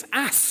do is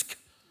ask.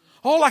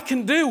 All I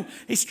can do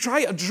is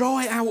try to draw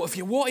it out of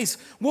you. What is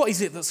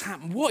it that's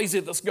happened? What is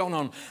it that's gone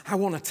on? I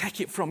want to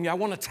take it from you. I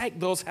want to take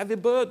those heavy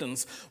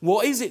burdens.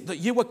 What is it that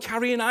you were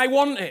carrying? I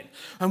want it.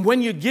 And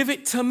when you give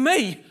it to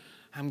me,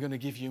 I'm going to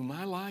give you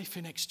my life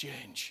in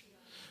exchange.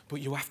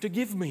 But you have to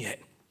give me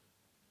it.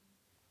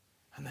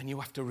 And then you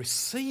have to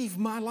receive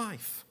my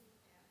life.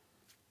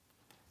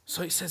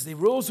 So it says they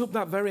rose up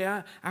that very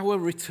hour,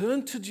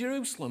 returned to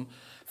Jerusalem,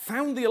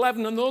 found the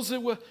 11 and those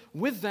who were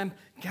with them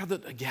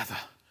gathered together.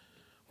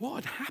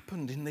 What had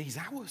happened in these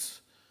hours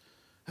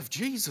of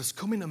Jesus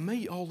coming to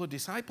meet all the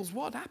disciples?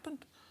 What had happened?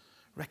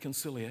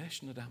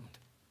 Reconciliation had happened.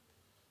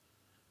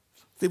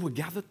 They were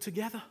gathered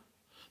together.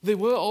 They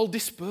were all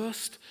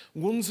dispersed,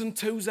 ones and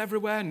twos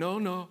everywhere.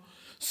 No.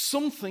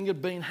 Something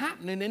had been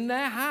happening in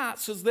their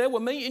hearts as they were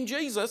meeting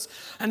Jesus,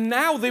 and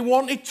now they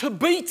wanted to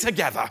be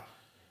together.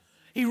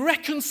 He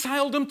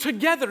reconciled them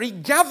together. He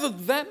gathered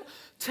them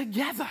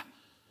together.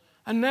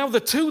 And now the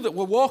two that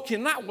were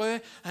walking that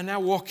way are now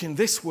walking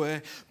this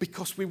way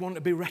because we want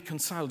to be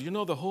reconciled. You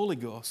know, the Holy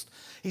Ghost,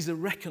 he's a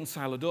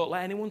reconciler. Don't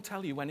let anyone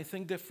tell you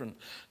anything different.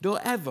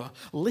 Don't ever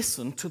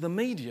listen to the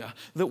media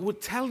that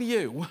would tell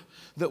you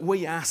that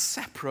we are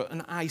separate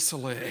and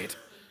isolated.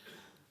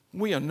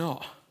 We are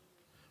not.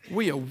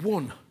 We are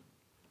one.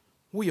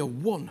 We are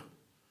one.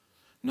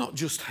 Not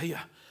just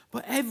here,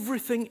 but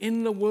everything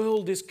in the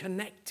world is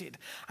connected.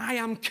 I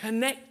am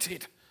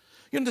connected.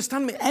 You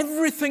understand me?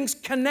 Everything's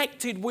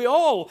connected. We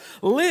all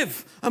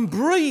live and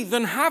breathe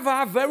and have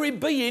our very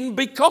being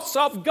because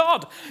of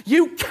God.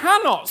 You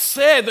cannot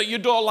say that you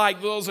don't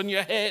like those and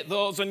you hate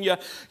those and you're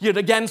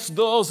against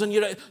those and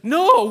you're...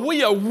 No,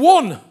 we are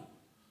one.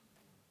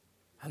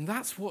 And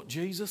that's what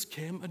Jesus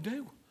came to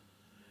do.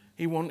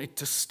 He wanted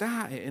to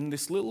start it in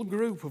this little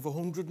group of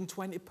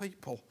 120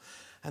 people.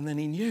 And then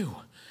he knew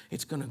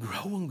it's going to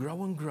grow and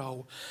grow and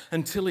grow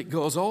until it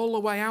goes all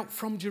the way out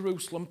from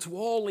Jerusalem to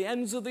all the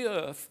ends of the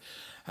earth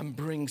and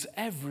brings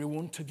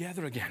everyone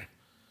together again.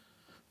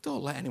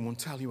 Don't let anyone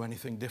tell you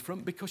anything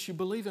different, because you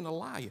believe in a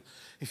lie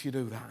if you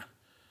do that.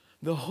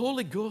 The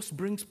Holy Ghost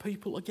brings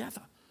people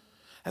together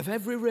of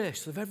every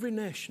race, of every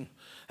nation,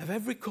 of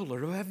every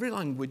colour, of every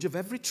language, of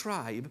every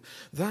tribe.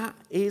 That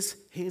is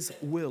his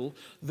will.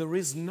 There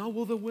is no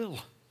other will.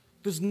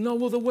 There's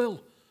no other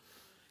will.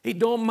 It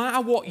don't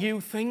matter what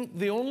you think.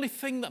 The only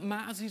thing that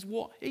matters is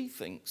what he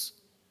thinks.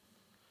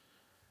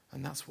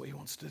 And that's what he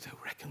wants to do,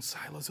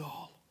 reconcile us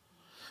all.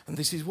 And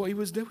this is what he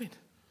was doing.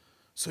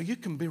 So you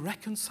can be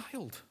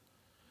reconciled.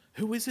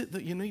 Who is it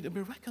that you need to be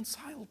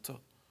reconciled to?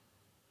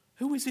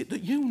 Who is it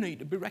that you need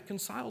to be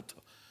reconciled to?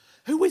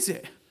 Who is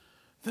it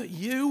that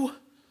you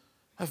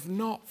have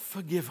not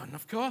forgiven?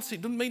 Of course,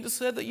 it doesn't mean to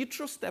say that you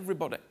trust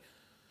everybody.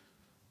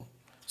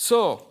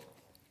 So,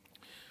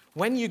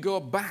 when you go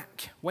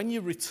back, when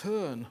you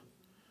return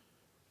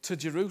to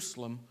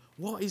Jerusalem,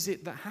 what is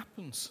it that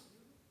happens?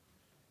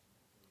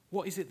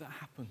 What is it that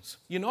happens?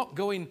 You're not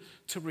going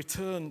to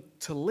return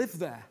to live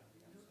there.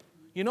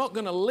 You're not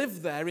going to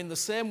live there in the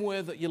same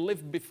way that you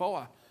lived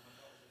before.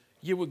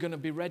 You were going to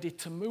be ready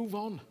to move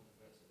on.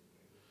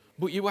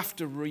 But you have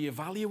to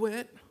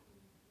reevaluate.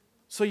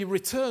 So you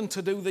return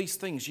to do these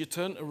things. You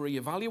turn to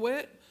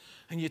reevaluate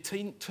and you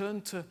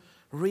turn to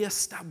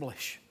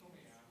reestablish.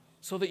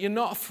 So that you're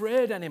not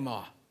afraid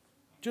anymore.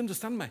 Do you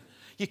understand me?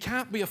 You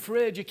can't be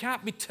afraid. You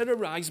can't be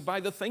terrorized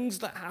by the things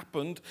that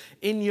happened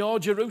in your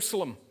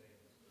Jerusalem.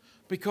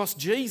 Because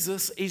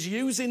Jesus is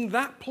using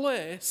that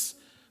place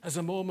as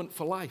a moment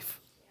for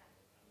life.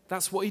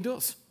 That's what he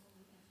does.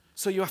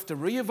 So you have to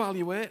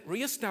reevaluate,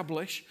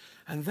 reestablish,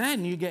 and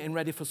then you're getting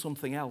ready for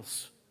something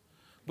else.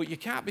 But you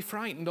can't be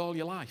frightened all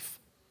your life.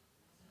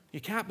 You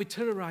can't be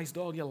terrorized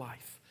all your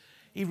life.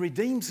 He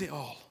redeems it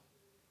all.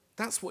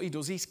 That's what he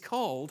does. He's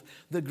called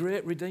the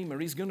great Redeemer.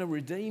 He's going to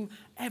redeem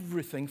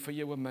everything for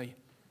you and me.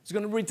 He's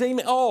going to redeem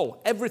it all,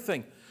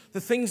 everything.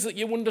 The things that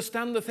you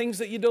understand, the things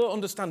that you don't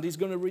understand, he's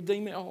going to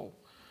redeem it all.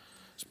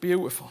 It's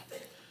beautiful.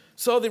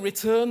 So they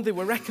returned, they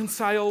were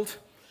reconciled.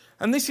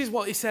 And this is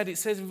what he said. It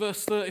says in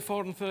verse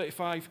 34 and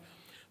 35,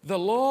 "The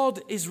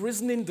Lord is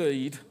risen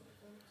indeed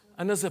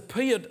and has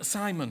appeared to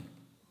Simon."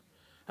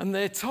 And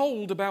they're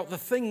told about the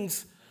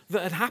things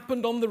that had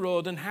happened on the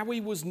road and how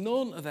he was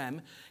known to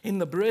them in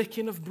the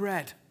breaking of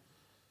bread.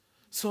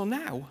 So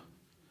now,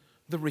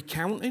 the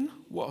recounting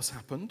what has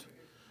happened,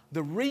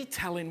 the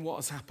retelling what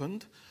has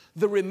happened,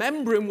 the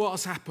remembering what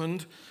has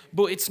happened,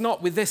 but it's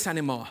not with this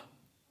anymore.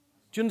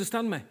 Do you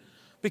understand me?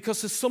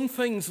 Because there's some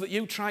things that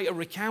you try to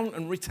recount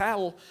and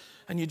retell,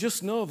 and you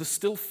just know there's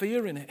still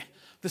fear in it.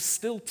 There's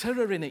still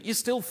terror in it. You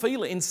still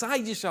feel it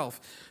inside yourself.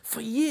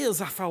 For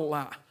years I felt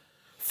that.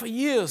 For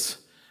years.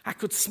 I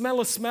could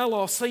smell a smell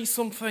or see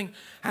something,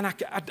 and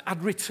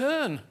I'd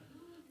return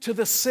to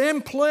the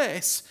same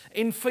place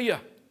in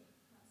fear.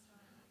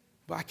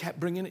 But I kept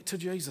bringing it to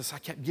Jesus. I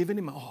kept giving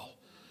him it all.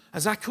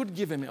 As I could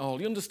give him it all.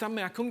 You understand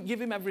me? I couldn't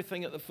give him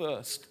everything at the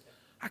first.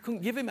 I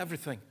couldn't give him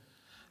everything.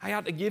 I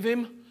had to give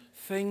him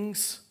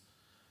things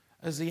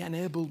as he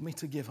enabled me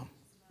to give them.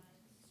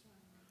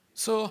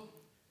 So,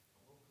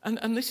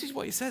 and this is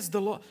what he says.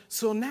 The Lord.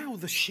 So now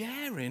the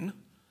sharing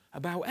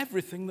about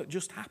everything that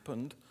just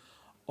happened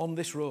on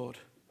this road.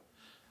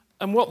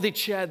 And what they'd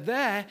shared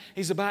there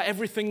is about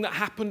everything that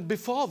happened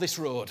before this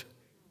road. Do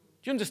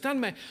you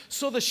understand me?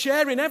 So they're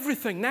sharing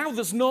everything. Now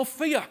there's no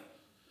fear.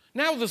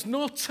 Now there's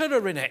no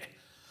terror in it.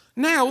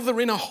 Now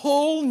they're in a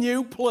whole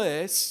new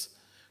place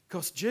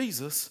because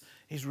Jesus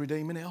is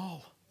redeeming it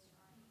all.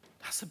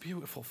 That's a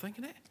beautiful thing,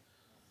 isn't it?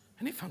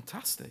 Isn't it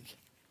fantastic?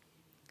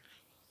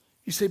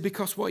 You see,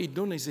 because what he'd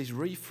done is he's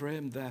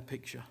reframed their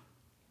picture.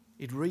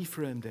 He'd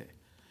reframed it.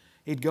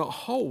 He'd got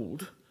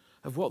hold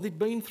of what they'd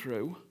been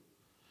through,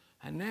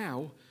 and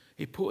now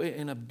he put it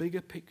in a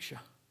bigger picture.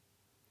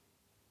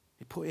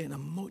 He put it in a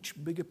much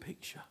bigger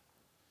picture.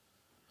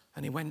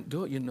 And he went,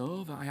 don't you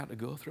know that I had to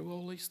go through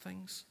all these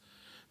things?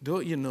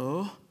 Don't you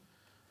know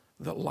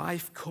that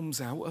life comes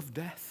out of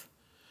death?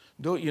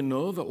 Don't you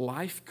know that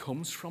life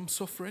comes from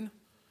suffering?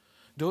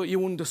 Don't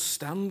you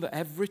understand that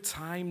every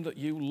time that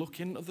you look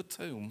into the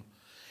tomb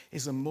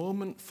is a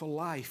moment for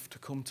life to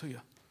come to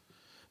you?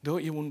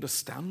 Don't you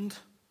understand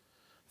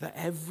that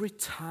every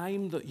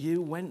time that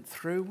you went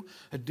through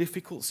a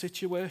difficult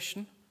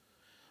situation,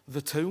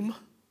 the tomb,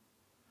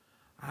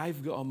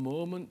 I've got a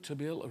moment to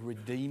be able to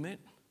redeem it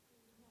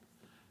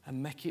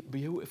and make it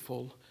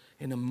beautiful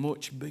in a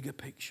much bigger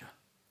picture.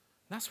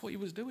 That's what he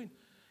was doing.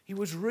 He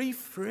was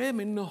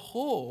reframing the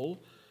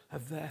whole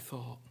of their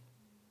thought.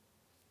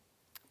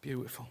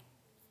 Beautiful.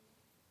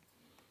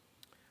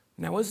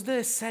 Now, as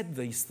they said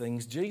these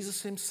things,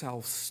 Jesus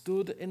himself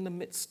stood in the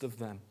midst of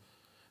them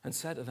and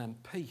said to them,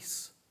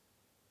 peace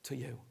to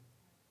you.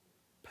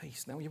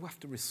 Peace. Now, you have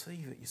to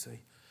receive it, you see.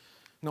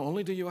 Not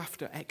only do you have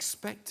to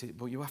expect it,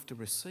 but you have to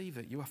receive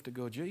it. You have to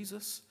go,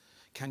 Jesus,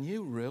 can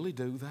you really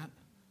do that?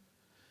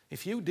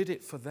 If you did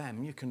it for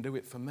them, you can do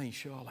it for me,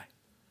 surely.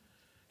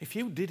 If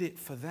you did it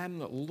for them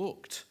that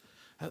looked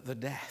at the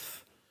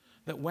death,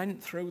 that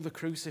went through the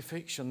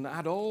crucifixion, that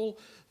had all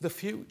the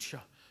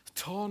future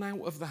torn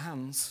out of the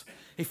hands,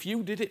 if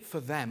you did it for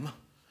them,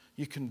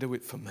 you can do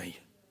it for me.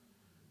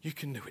 You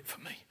can do it for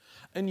me.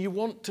 And you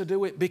want to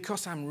do it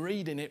because I'm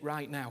reading it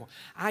right now.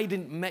 I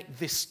didn't make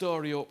this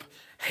story up.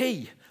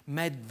 He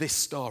made this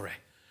story.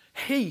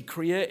 He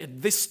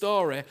created this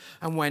story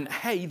and went,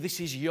 hey,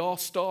 this is your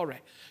story.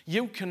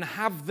 You can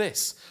have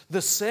this.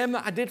 The same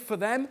that I did for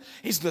them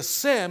is the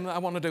same that I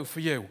want to do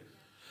for you.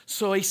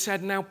 So he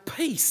said, now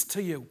peace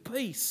to you,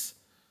 peace.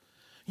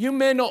 You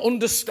may not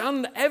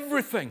understand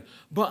everything,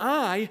 but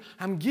I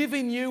am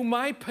giving you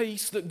my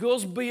peace that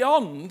goes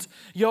beyond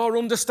your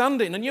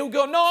understanding. And you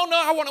go, no,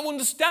 I want to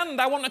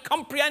understand. I want to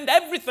comprehend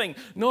everything.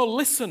 No,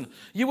 listen,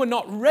 you are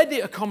not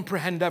ready to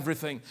comprehend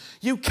everything.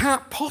 You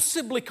can't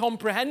possibly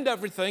comprehend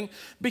everything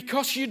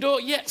because you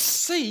don't yet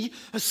see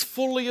as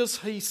fully as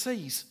he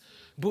sees.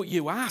 But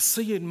you are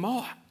seeing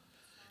more.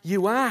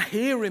 You are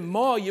hearing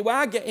more. You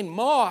are getting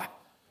more.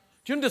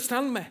 Do you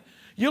understand me?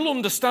 You'll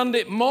understand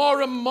it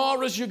more and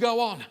more as you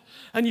go on.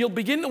 And you'll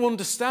begin to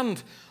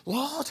understand,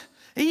 Lord,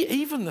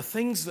 even the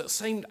things that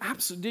seemed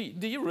absolute.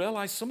 Do you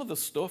realize some of the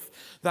stuff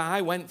that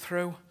I went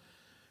through?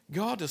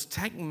 God has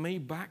taken me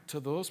back to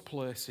those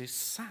places,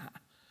 sat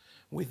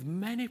with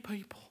many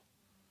people.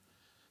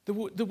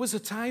 There was a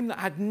time that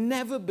I'd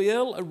never be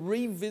able to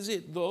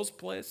revisit those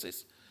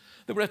places.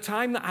 There was a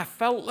time that I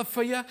felt the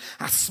fear,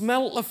 I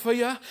smelt the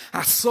fear,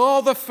 I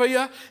saw the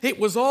fear. It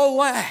was all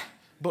there.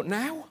 But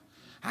now,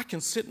 I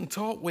can sit and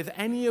talk with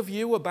any of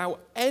you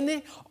about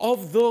any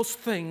of those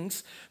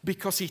things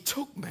because he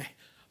took me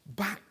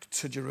back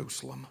to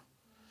Jerusalem.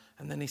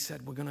 And then he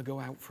said, we're going to go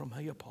out from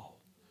here, Paul,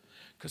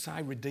 because I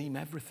redeem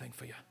everything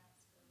for you.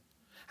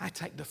 I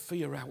take the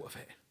fear out of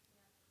it.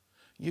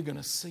 You're going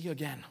to see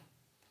again.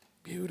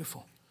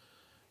 Beautiful.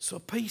 So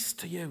peace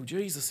to you.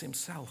 Jesus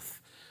himself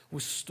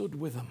was stood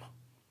with them.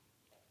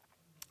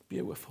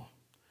 Beautiful.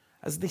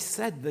 As they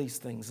said these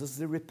things, as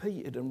they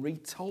repeated and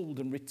retold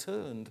and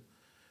returned,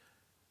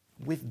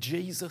 with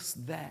Jesus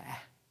there,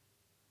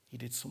 he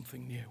did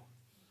something new.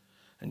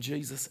 And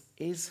Jesus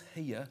is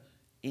here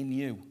in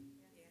you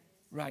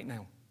right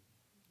now.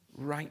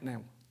 Right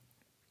now.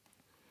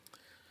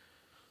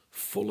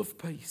 Full of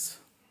peace.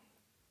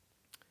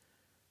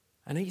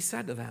 And he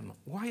said to them,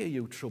 why are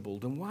you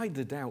troubled and why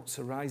do doubts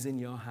arise in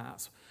your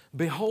hearts?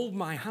 Behold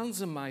my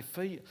hands and my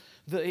feet,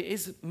 that it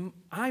is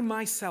I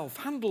myself.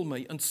 Handle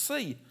me and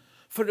see.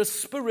 For a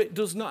spirit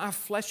does not have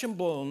flesh and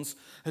bones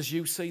as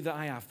you see that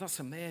I have. That's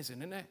amazing,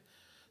 isn't it?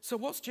 So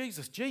what's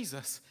Jesus?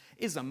 Jesus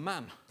is a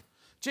man.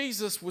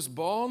 Jesus was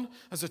born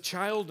as a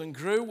child and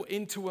grew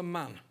into a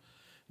man.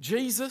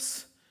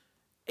 Jesus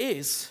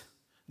is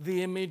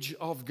the image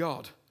of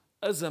God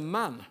as a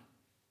man.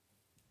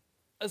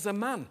 As a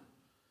man.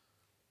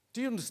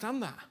 Do you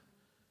understand that?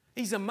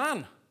 He's a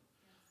man.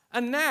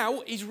 And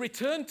now he's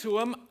returned to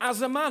him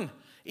as a man.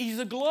 He's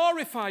a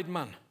glorified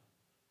man.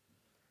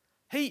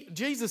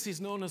 Jesus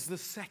is known as the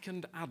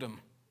second Adam.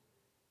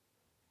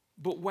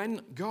 But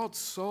when God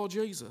saw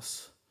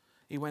Jesus,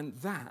 he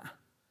went, that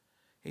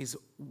is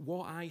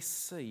what I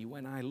see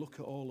when I look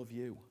at all of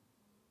you.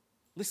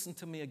 Listen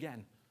to me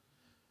again.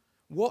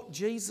 What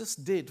Jesus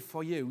did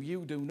for you,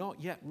 you do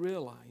not yet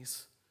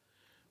realize.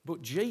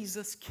 But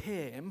Jesus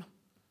came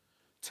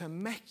to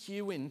make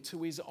you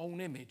into his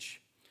own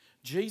image.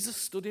 Jesus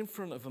stood in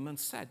front of them and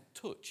said,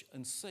 touch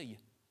and see.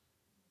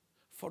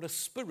 For a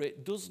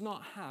spirit does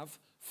not have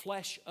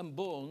flesh and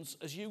bones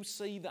as you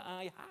see that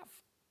I have.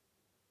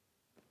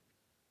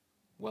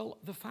 Well,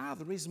 the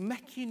Father is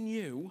making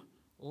you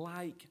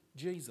like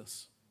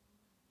Jesus,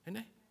 isn't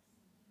he?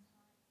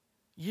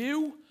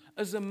 You,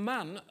 as a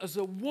man, as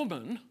a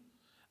woman,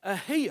 are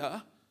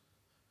here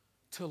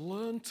to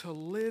learn to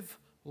live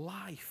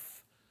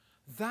life.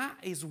 That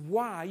is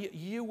why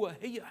you are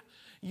here.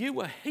 You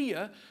are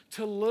here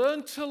to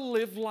learn to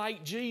live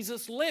like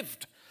Jesus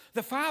lived.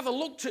 The Father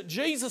looked at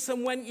Jesus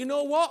and went, you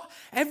know what?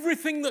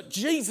 Everything that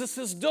Jesus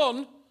has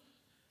done,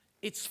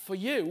 it's for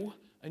you.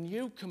 And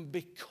you can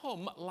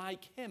become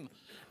like him.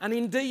 And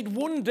indeed,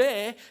 one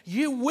day,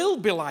 you will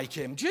be like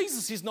him.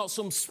 Jesus is not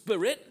some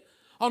spirit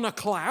on a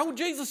cloud.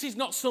 Jesus is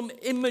not some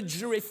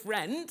imagery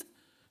friend.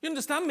 You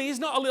understand me?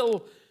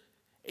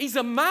 He's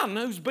a man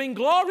who's been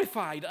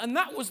glorified. And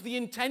that was the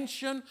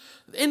intention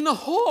in the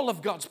whole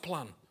of God's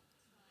plan.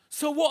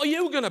 So what are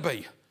you going to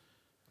be?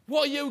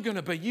 What are you going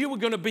to be? You are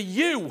going to be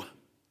you.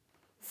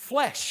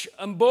 Flesh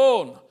and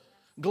bone.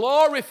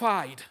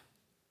 Glorified.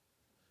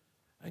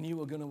 And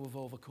you are going to have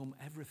overcome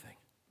everything.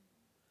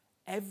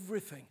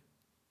 Everything.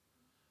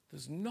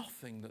 There's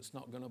nothing that's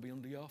not going to be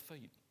under your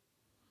feet.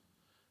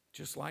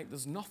 Just like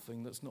there's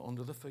nothing that's not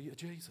under the feet of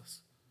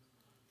Jesus.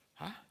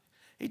 Huh?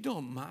 It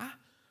don't matter.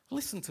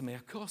 Listen to me,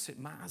 of course it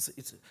matters.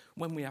 It's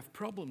when we have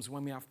problems,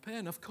 when we have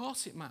pain, of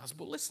course it matters.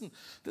 But listen,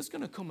 there's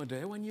going to come a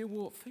day when you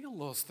won't feel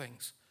those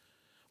things.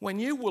 When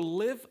you will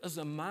live as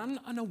a man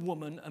and a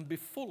woman and be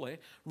fully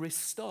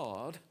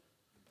restored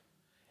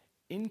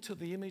into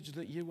the image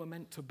that you were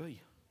meant to be.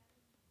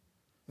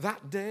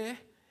 That day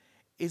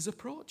is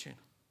approaching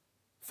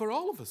for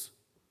all of us.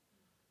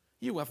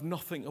 You have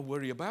nothing to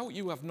worry about.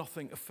 You have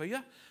nothing to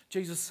fear.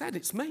 Jesus said,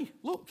 it's me.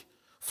 Look,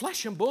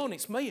 flesh and bone,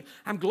 it's me.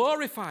 I'm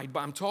glorified,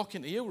 but I'm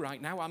talking to you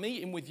right now. I'm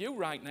eating with you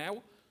right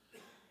now.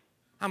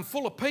 I'm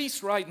full of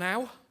peace right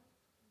now.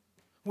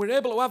 We're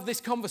able to have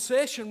this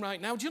conversation right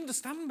now. Do you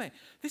understand me?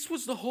 This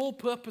was the whole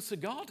purpose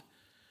of God.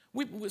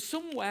 We're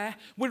somewhere,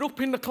 we're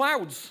up in the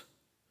clouds.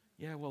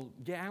 Yeah, well,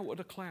 get out of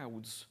the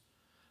clouds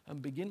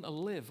and begin to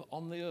live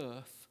on the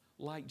earth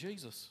like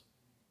Jesus.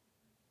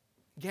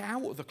 Get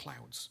out of the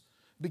clouds.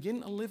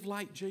 Begin to live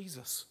like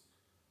Jesus.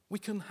 We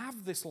can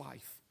have this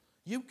life.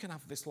 You can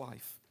have this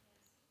life.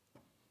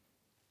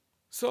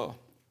 So,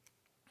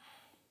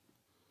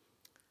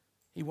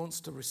 he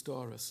wants to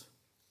restore us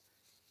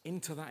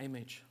into that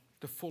image,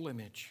 the full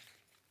image.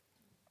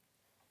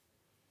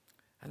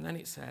 And then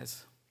it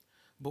says,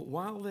 but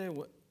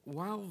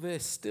while they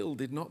still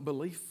did not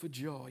believe for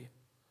joy,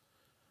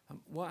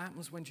 what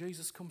happens when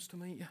Jesus comes to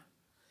meet you?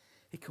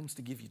 He comes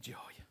to give you joy.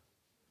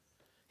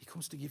 He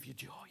comes to give you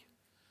joy.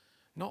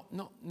 Not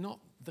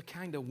the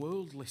kind of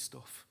worldly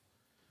stuff.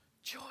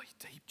 Joy,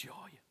 deep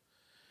joy.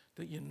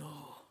 That you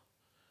know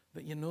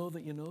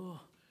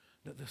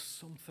that there's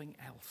something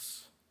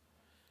else.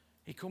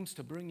 He comes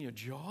to bring you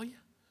joy,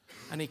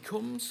 and he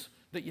comes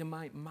that you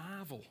might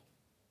marvel.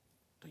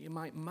 That you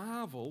might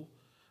marvel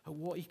at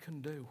what he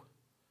can do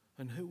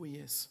and who he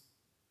is.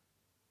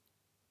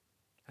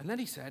 And then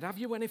he said, have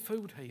you any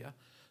food here?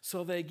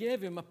 So they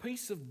gave him a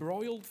piece of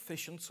broiled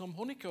fish and some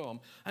honeycomb,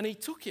 and he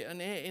took it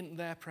and ate in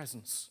their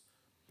presence.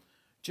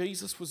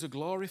 Jesus was a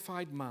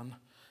glorified man.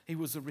 He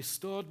was a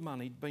restored man.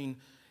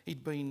 He'd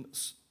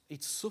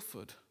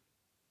suffered,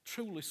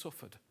 truly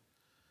suffered.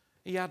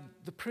 He had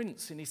the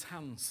prints in his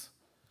hands.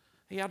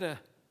 He had a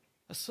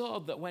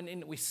sword that went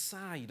into his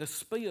side, a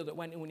spear that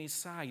went into his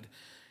side.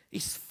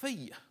 His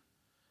feet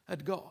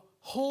had got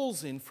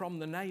holes in from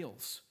the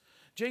nails.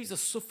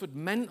 Jesus suffered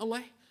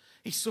mentally.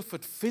 He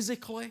suffered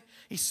physically.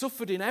 He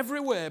suffered in every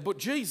way. But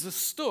Jesus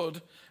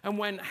stood and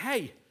went,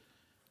 hey,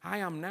 I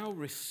am now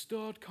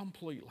restored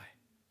completely.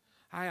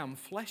 I am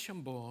flesh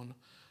and bone,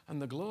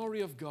 and the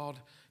glory of God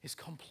is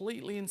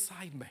completely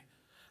inside me.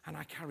 And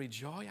I carry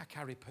joy, I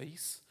carry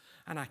peace,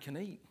 and I can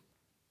eat.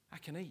 I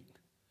can eat.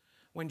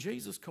 When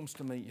Jesus comes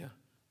to meet you,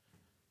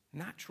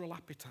 natural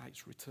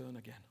appetites return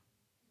again.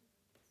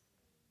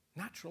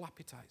 Natural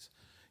appetites.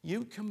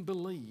 You can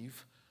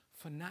believe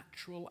for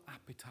natural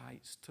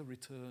appetites to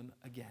return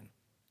again.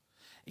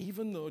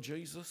 Even though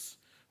Jesus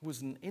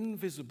was an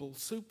invisible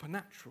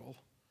supernatural,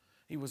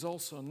 he was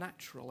also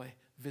naturally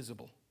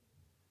visible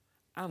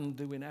and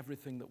doing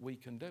everything that we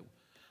can do.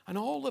 And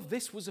all of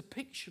this was a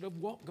picture of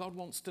what God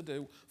wants to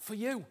do for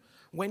you.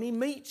 When he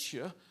meets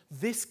you,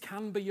 this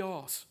can be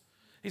yours.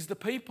 Is the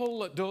people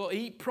that don't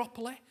eat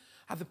properly?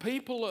 Are the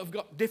people that have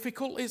got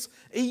difficulties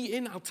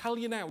eating? I'll tell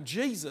you now,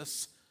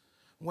 Jesus,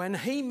 when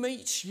he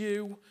meets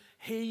you,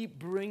 he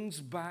brings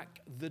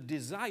back the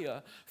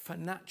desire for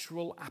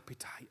natural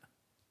appetite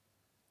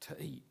to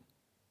eat,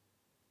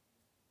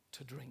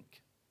 to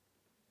drink.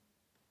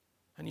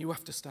 And you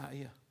have to start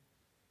here.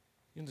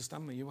 You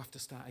understand me? You have to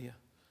start here.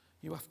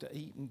 You have to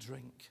eat and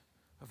drink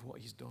of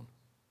what he's done.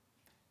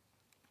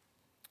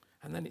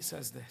 And then it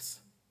says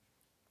this.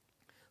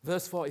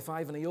 Verse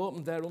 45, and he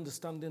opened their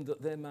understanding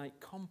that they might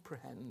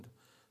comprehend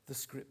the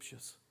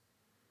scriptures.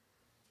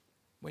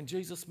 When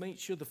Jesus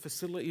meets you, the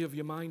facility of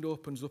your mind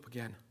opens up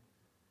again.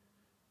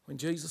 When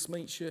Jesus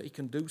meets you, he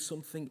can do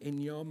something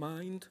in your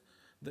mind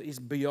that is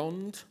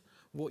beyond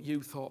what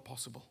you thought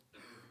possible.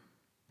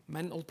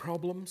 Mental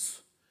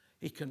problems,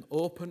 he can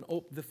open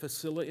up the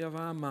facility of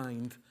our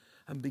mind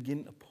and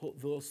begin to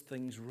put those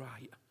things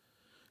right.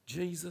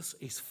 Jesus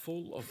is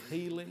full of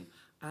healing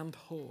and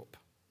hope.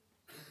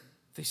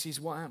 This is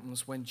what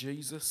happens when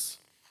Jesus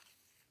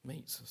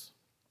meets us.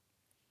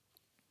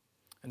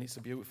 And it's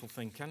a beautiful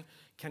thing.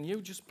 Can you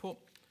just put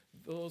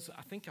those,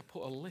 I think I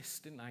put a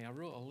list, didn't I? I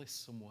wrote a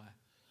list somewhere.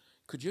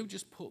 Could you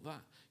just put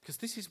that? Because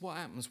this is what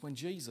happens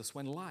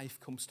when life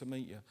comes to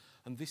meet you,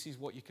 and this is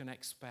what you can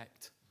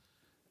expect.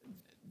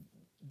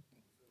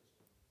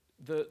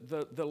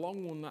 The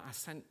long one that I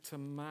sent to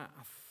Matt,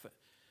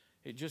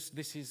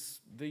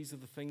 these are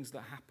the things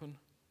that happen.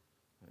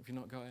 Have you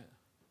not got it?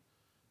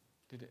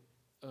 Did it?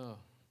 Oh.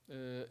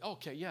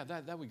 Okay, yeah,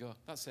 there we go.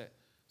 That's it.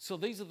 So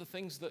these are the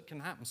things that can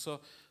happen. So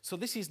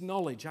this is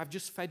knowledge. I've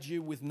just fed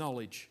you with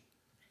knowledge.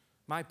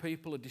 My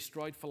people are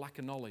destroyed for lack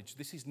of knowledge.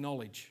 This is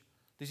knowledge.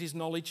 This is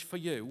knowledge for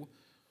you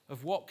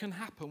of what can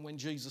happen when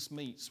Jesus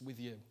meets with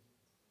you.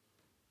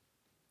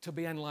 To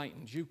be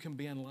enlightened. You can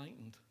be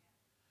enlightened.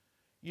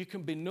 You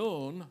can be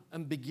known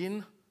and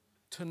begin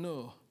to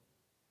know.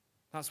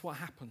 That's what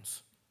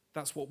happens.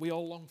 That's what we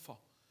all long for.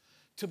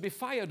 To be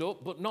fired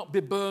up but not be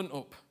burnt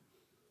up.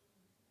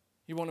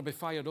 You want to be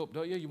fired up,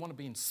 don't you? You want to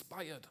be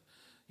inspired.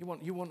 You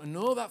want to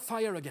know that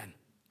fire again.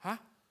 Huh?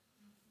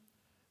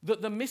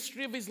 That the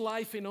mystery of his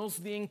life in us,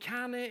 the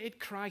incarnated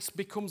Christ,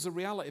 becomes a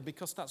reality,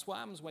 because that's what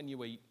happens when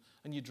you eat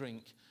and you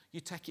drink. You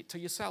take it to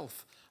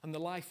yourself and the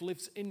life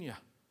lives in you.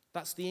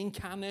 That's the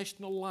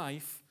incarnational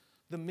life,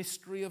 the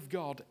mystery of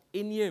God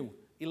in you.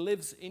 He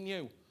lives in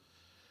you.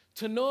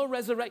 To know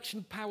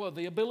resurrection power,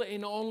 the ability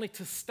not only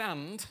to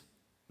stand,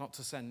 not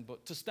to send,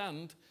 but to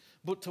stand,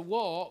 but to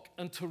walk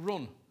and to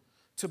run,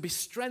 to be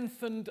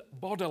strengthened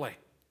bodily.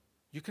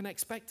 You can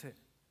expect it.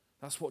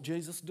 That's what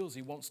Jesus does.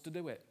 He wants to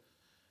do it.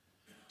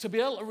 To be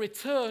able to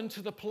return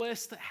to the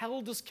place that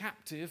held us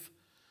captive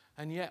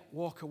and yet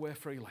walk away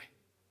freely.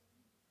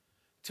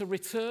 To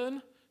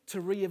return,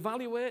 to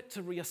reevaluate,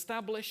 to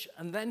reestablish,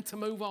 and then to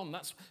move on.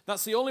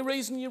 That's the only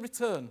reason you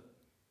return.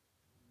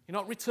 You're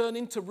not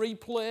returning to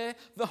replay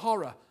the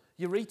horror.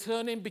 You're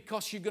returning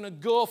because you're going to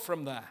go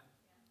from there.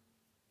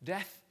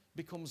 Death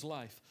becomes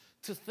life.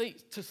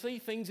 To see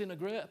things in a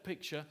greater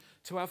picture,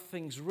 to have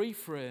things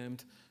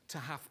reframed, to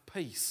have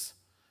peace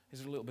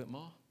is a little bit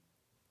more.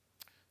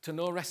 To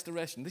know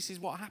restoration. This is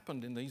what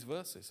happened in these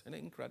verses. Isn't it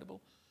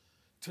incredible?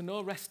 To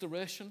know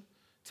restoration,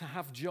 to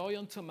have joy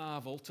and to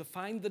marvel, to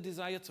find the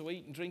desire to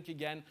eat and drink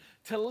again,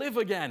 to live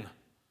again,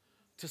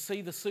 to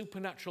see the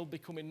supernatural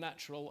becoming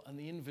natural and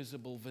the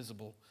invisible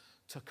visible,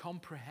 to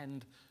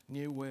comprehend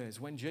new ways.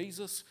 When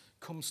Jesus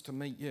comes to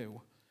meet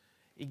you,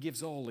 he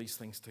gives all these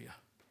things to you.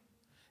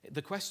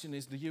 The question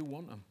is, do you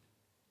want them?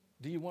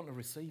 Do you want to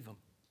receive them?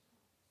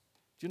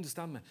 Do you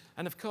understand me?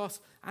 And of course,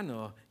 I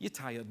know you're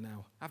tired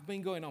now. I've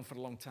been going on for a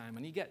long time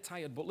and you get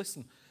tired. But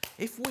listen,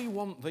 if we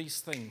want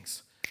these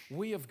things,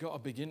 we have got to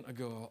begin to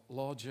go,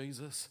 Lord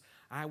Jesus,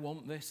 I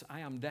want this. I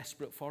am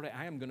desperate for it.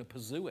 I am going to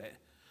pursue it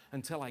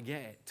until I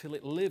get it, till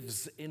it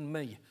lives in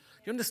me.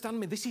 You understand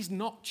me? This is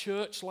not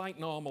church like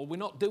normal. We're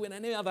not doing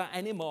any of that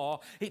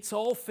anymore. It's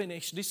all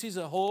finished. This is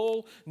a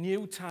whole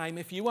new time.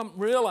 If you haven't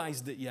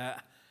realized it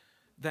yet,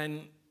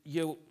 then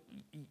you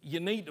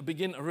need to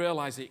begin to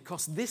realize it,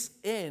 because this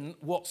ain't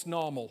what's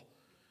normal.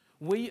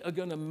 We are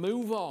going to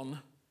move on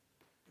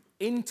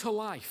into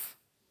life,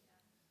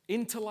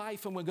 and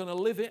we're going to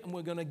live it and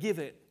we're going to give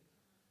it.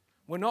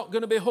 We're not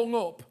going to be hung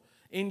up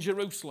in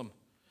Jerusalem.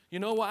 You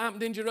know what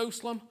happened in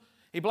Jerusalem?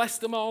 He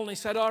blessed them all and he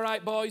said, all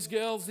right, boys,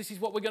 girls, this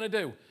is what we're going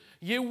to do.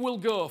 You will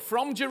go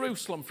from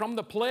Jerusalem, from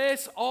the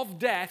place of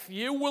death,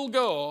 you will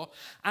go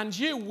and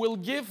you will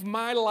give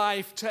my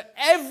life to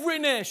every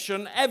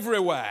nation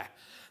everywhere.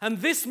 And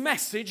this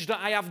message that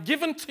I have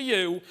given to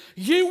you,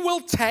 you will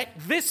take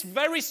this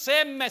very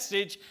same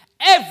message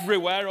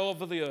everywhere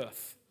over the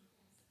earth.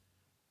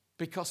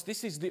 Because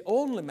this is the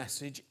only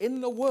message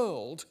in the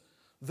world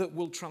that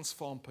will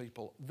transform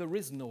people. There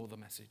is no other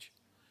message.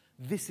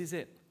 This is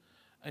it.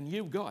 And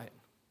you've got it.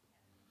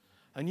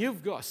 And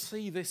you've got to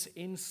see this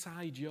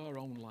inside your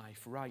own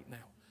life right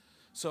now.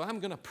 So I'm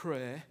going to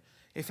pray.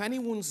 If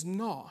anyone's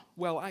not,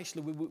 well,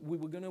 actually, we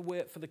were going to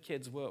wait for the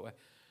kids, weren't we?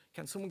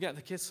 Can someone get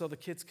the kids so the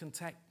kids can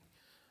take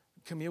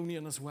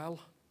communion as well?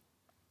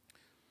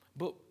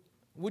 But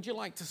would you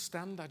like to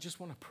stand? I just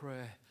want to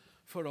pray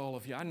for all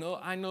of you. I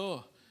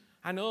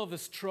know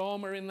there's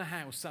trauma in the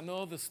house. I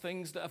know there's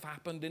things that have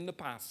happened in the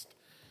past.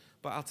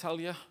 But I'll tell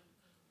you,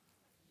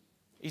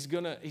 He's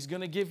going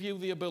to give you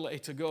the ability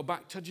to go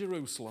back to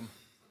Jerusalem,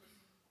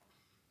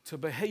 to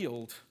be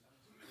healed,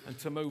 and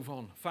to move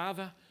on.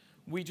 Father,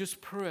 we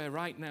just pray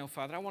right now,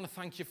 Father. I want to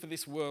thank you for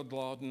this word,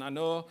 Lord. And I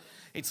know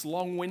it's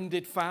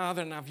long-winded,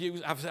 Father, and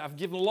I've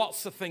given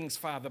lots of things,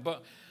 Father.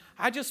 But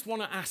I just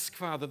want to ask,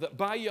 Father, that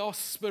by your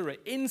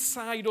Spirit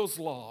inside us,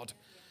 Lord,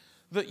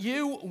 that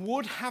you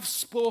would have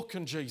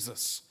spoken,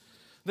 Jesus,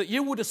 that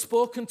you would have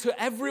spoken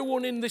to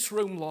everyone in this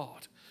room,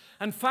 Lord.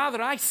 And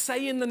Father, I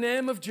say in the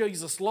name of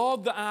Jesus,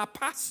 Lord, that our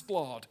past,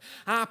 Lord,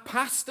 our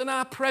past and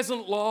our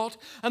present, Lord,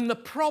 and the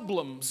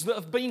problems that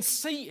have been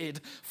seated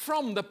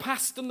from the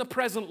past and the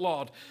present,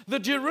 Lord, the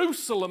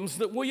Jerusalems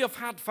that we have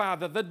had,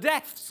 Father, the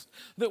deaths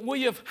that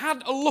we have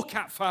had a look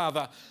at,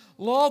 Father,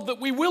 Lord, that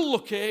we will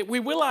look at it, we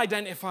will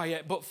identify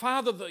it, but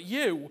Father, that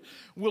you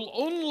will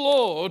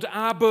unload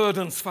our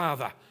burdens,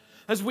 Father,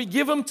 as we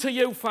give them to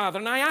you, Father.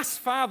 And I ask,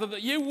 Father,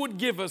 that you would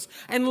give us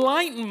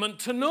enlightenment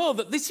to know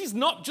that this is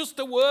not just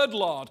a word,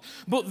 Lord,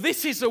 but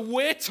this is a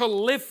way to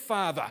live,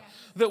 Father,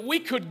 that we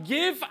could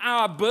give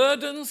our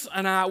burdens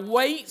and our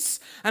weights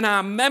and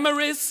our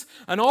memories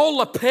and all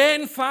the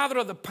pain, Father,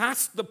 of the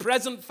past, the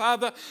present,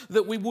 Father,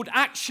 that we would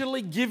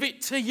actually give it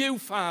to you,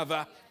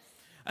 Father,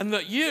 and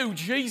that you,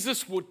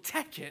 Jesus, would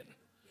take it.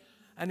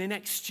 And in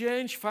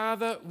exchange,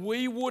 Father,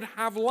 we would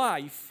have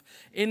life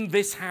in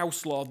this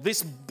house, Lord,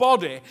 this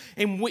body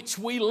in which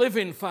we live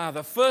in,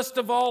 Father. First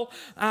of all,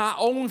 our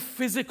own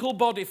physical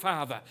body,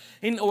 Father,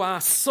 into our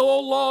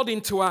soul, Lord,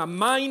 into our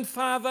mind,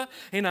 Father,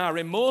 in our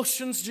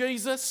emotions,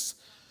 Jesus.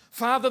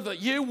 Father,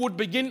 that you would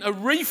begin to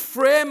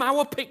reframe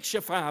our picture,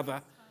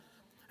 Father,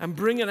 and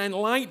bring an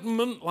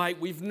enlightenment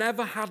like we've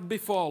never had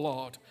before,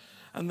 Lord.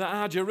 And that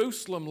our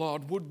Jerusalem,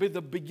 Lord, would be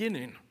the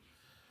beginning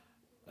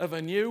of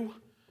a new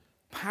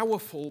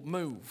powerful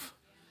move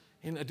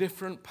in the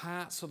different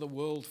parts of the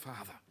world,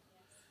 Father.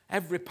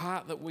 Every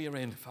part that we are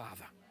in,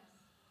 Father.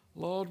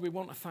 Lord, we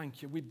want to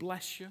thank you. We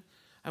bless you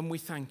and we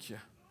thank you.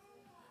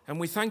 And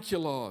we thank you,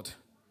 Lord,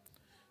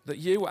 that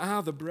you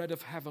are the bread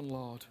of heaven,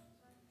 Lord.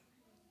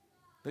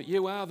 That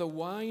you are the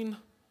wine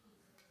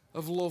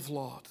of love,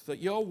 Lord. That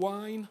your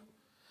wine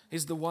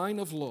is the wine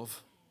of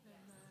love.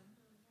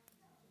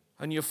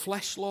 And your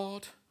flesh,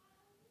 Lord,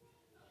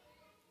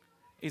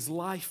 is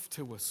life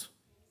to us.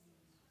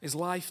 Is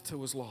life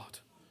to us, Lord.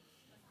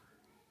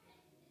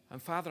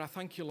 And Father, I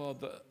thank you,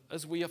 Lord, that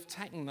as we have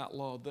taken that,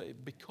 Lord, that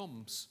it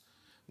becomes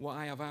what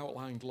I have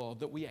outlined, Lord,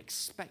 that we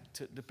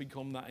expect it to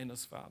become that in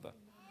us, Father.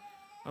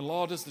 And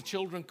Lord, as the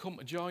children come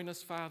to join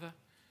us, Father,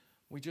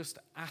 we just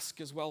ask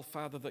as well,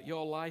 Father, that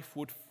your life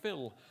would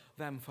fill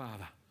them,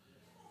 Father.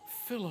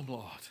 Fill them,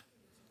 Lord.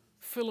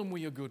 Fill them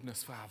with your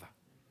goodness, Father.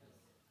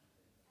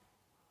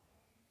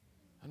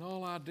 And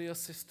all our dear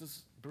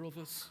sisters,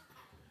 brothers,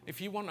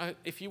 if you want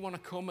to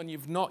come and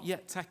you've not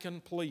yet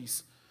taken,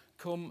 please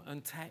come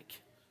and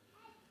take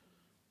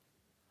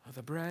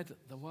the bread,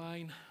 the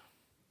wine,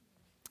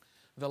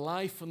 the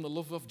life and the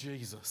love of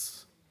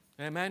Jesus.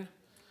 Amen?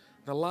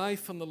 The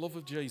life and the love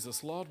of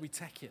Jesus. Lord, we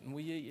take it and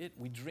we eat it,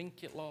 we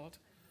drink it, Lord.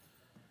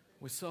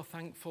 We're so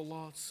thankful,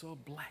 Lord, so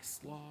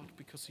blessed, Lord,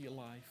 because of your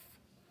life.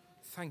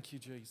 Thank you,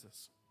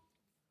 Jesus.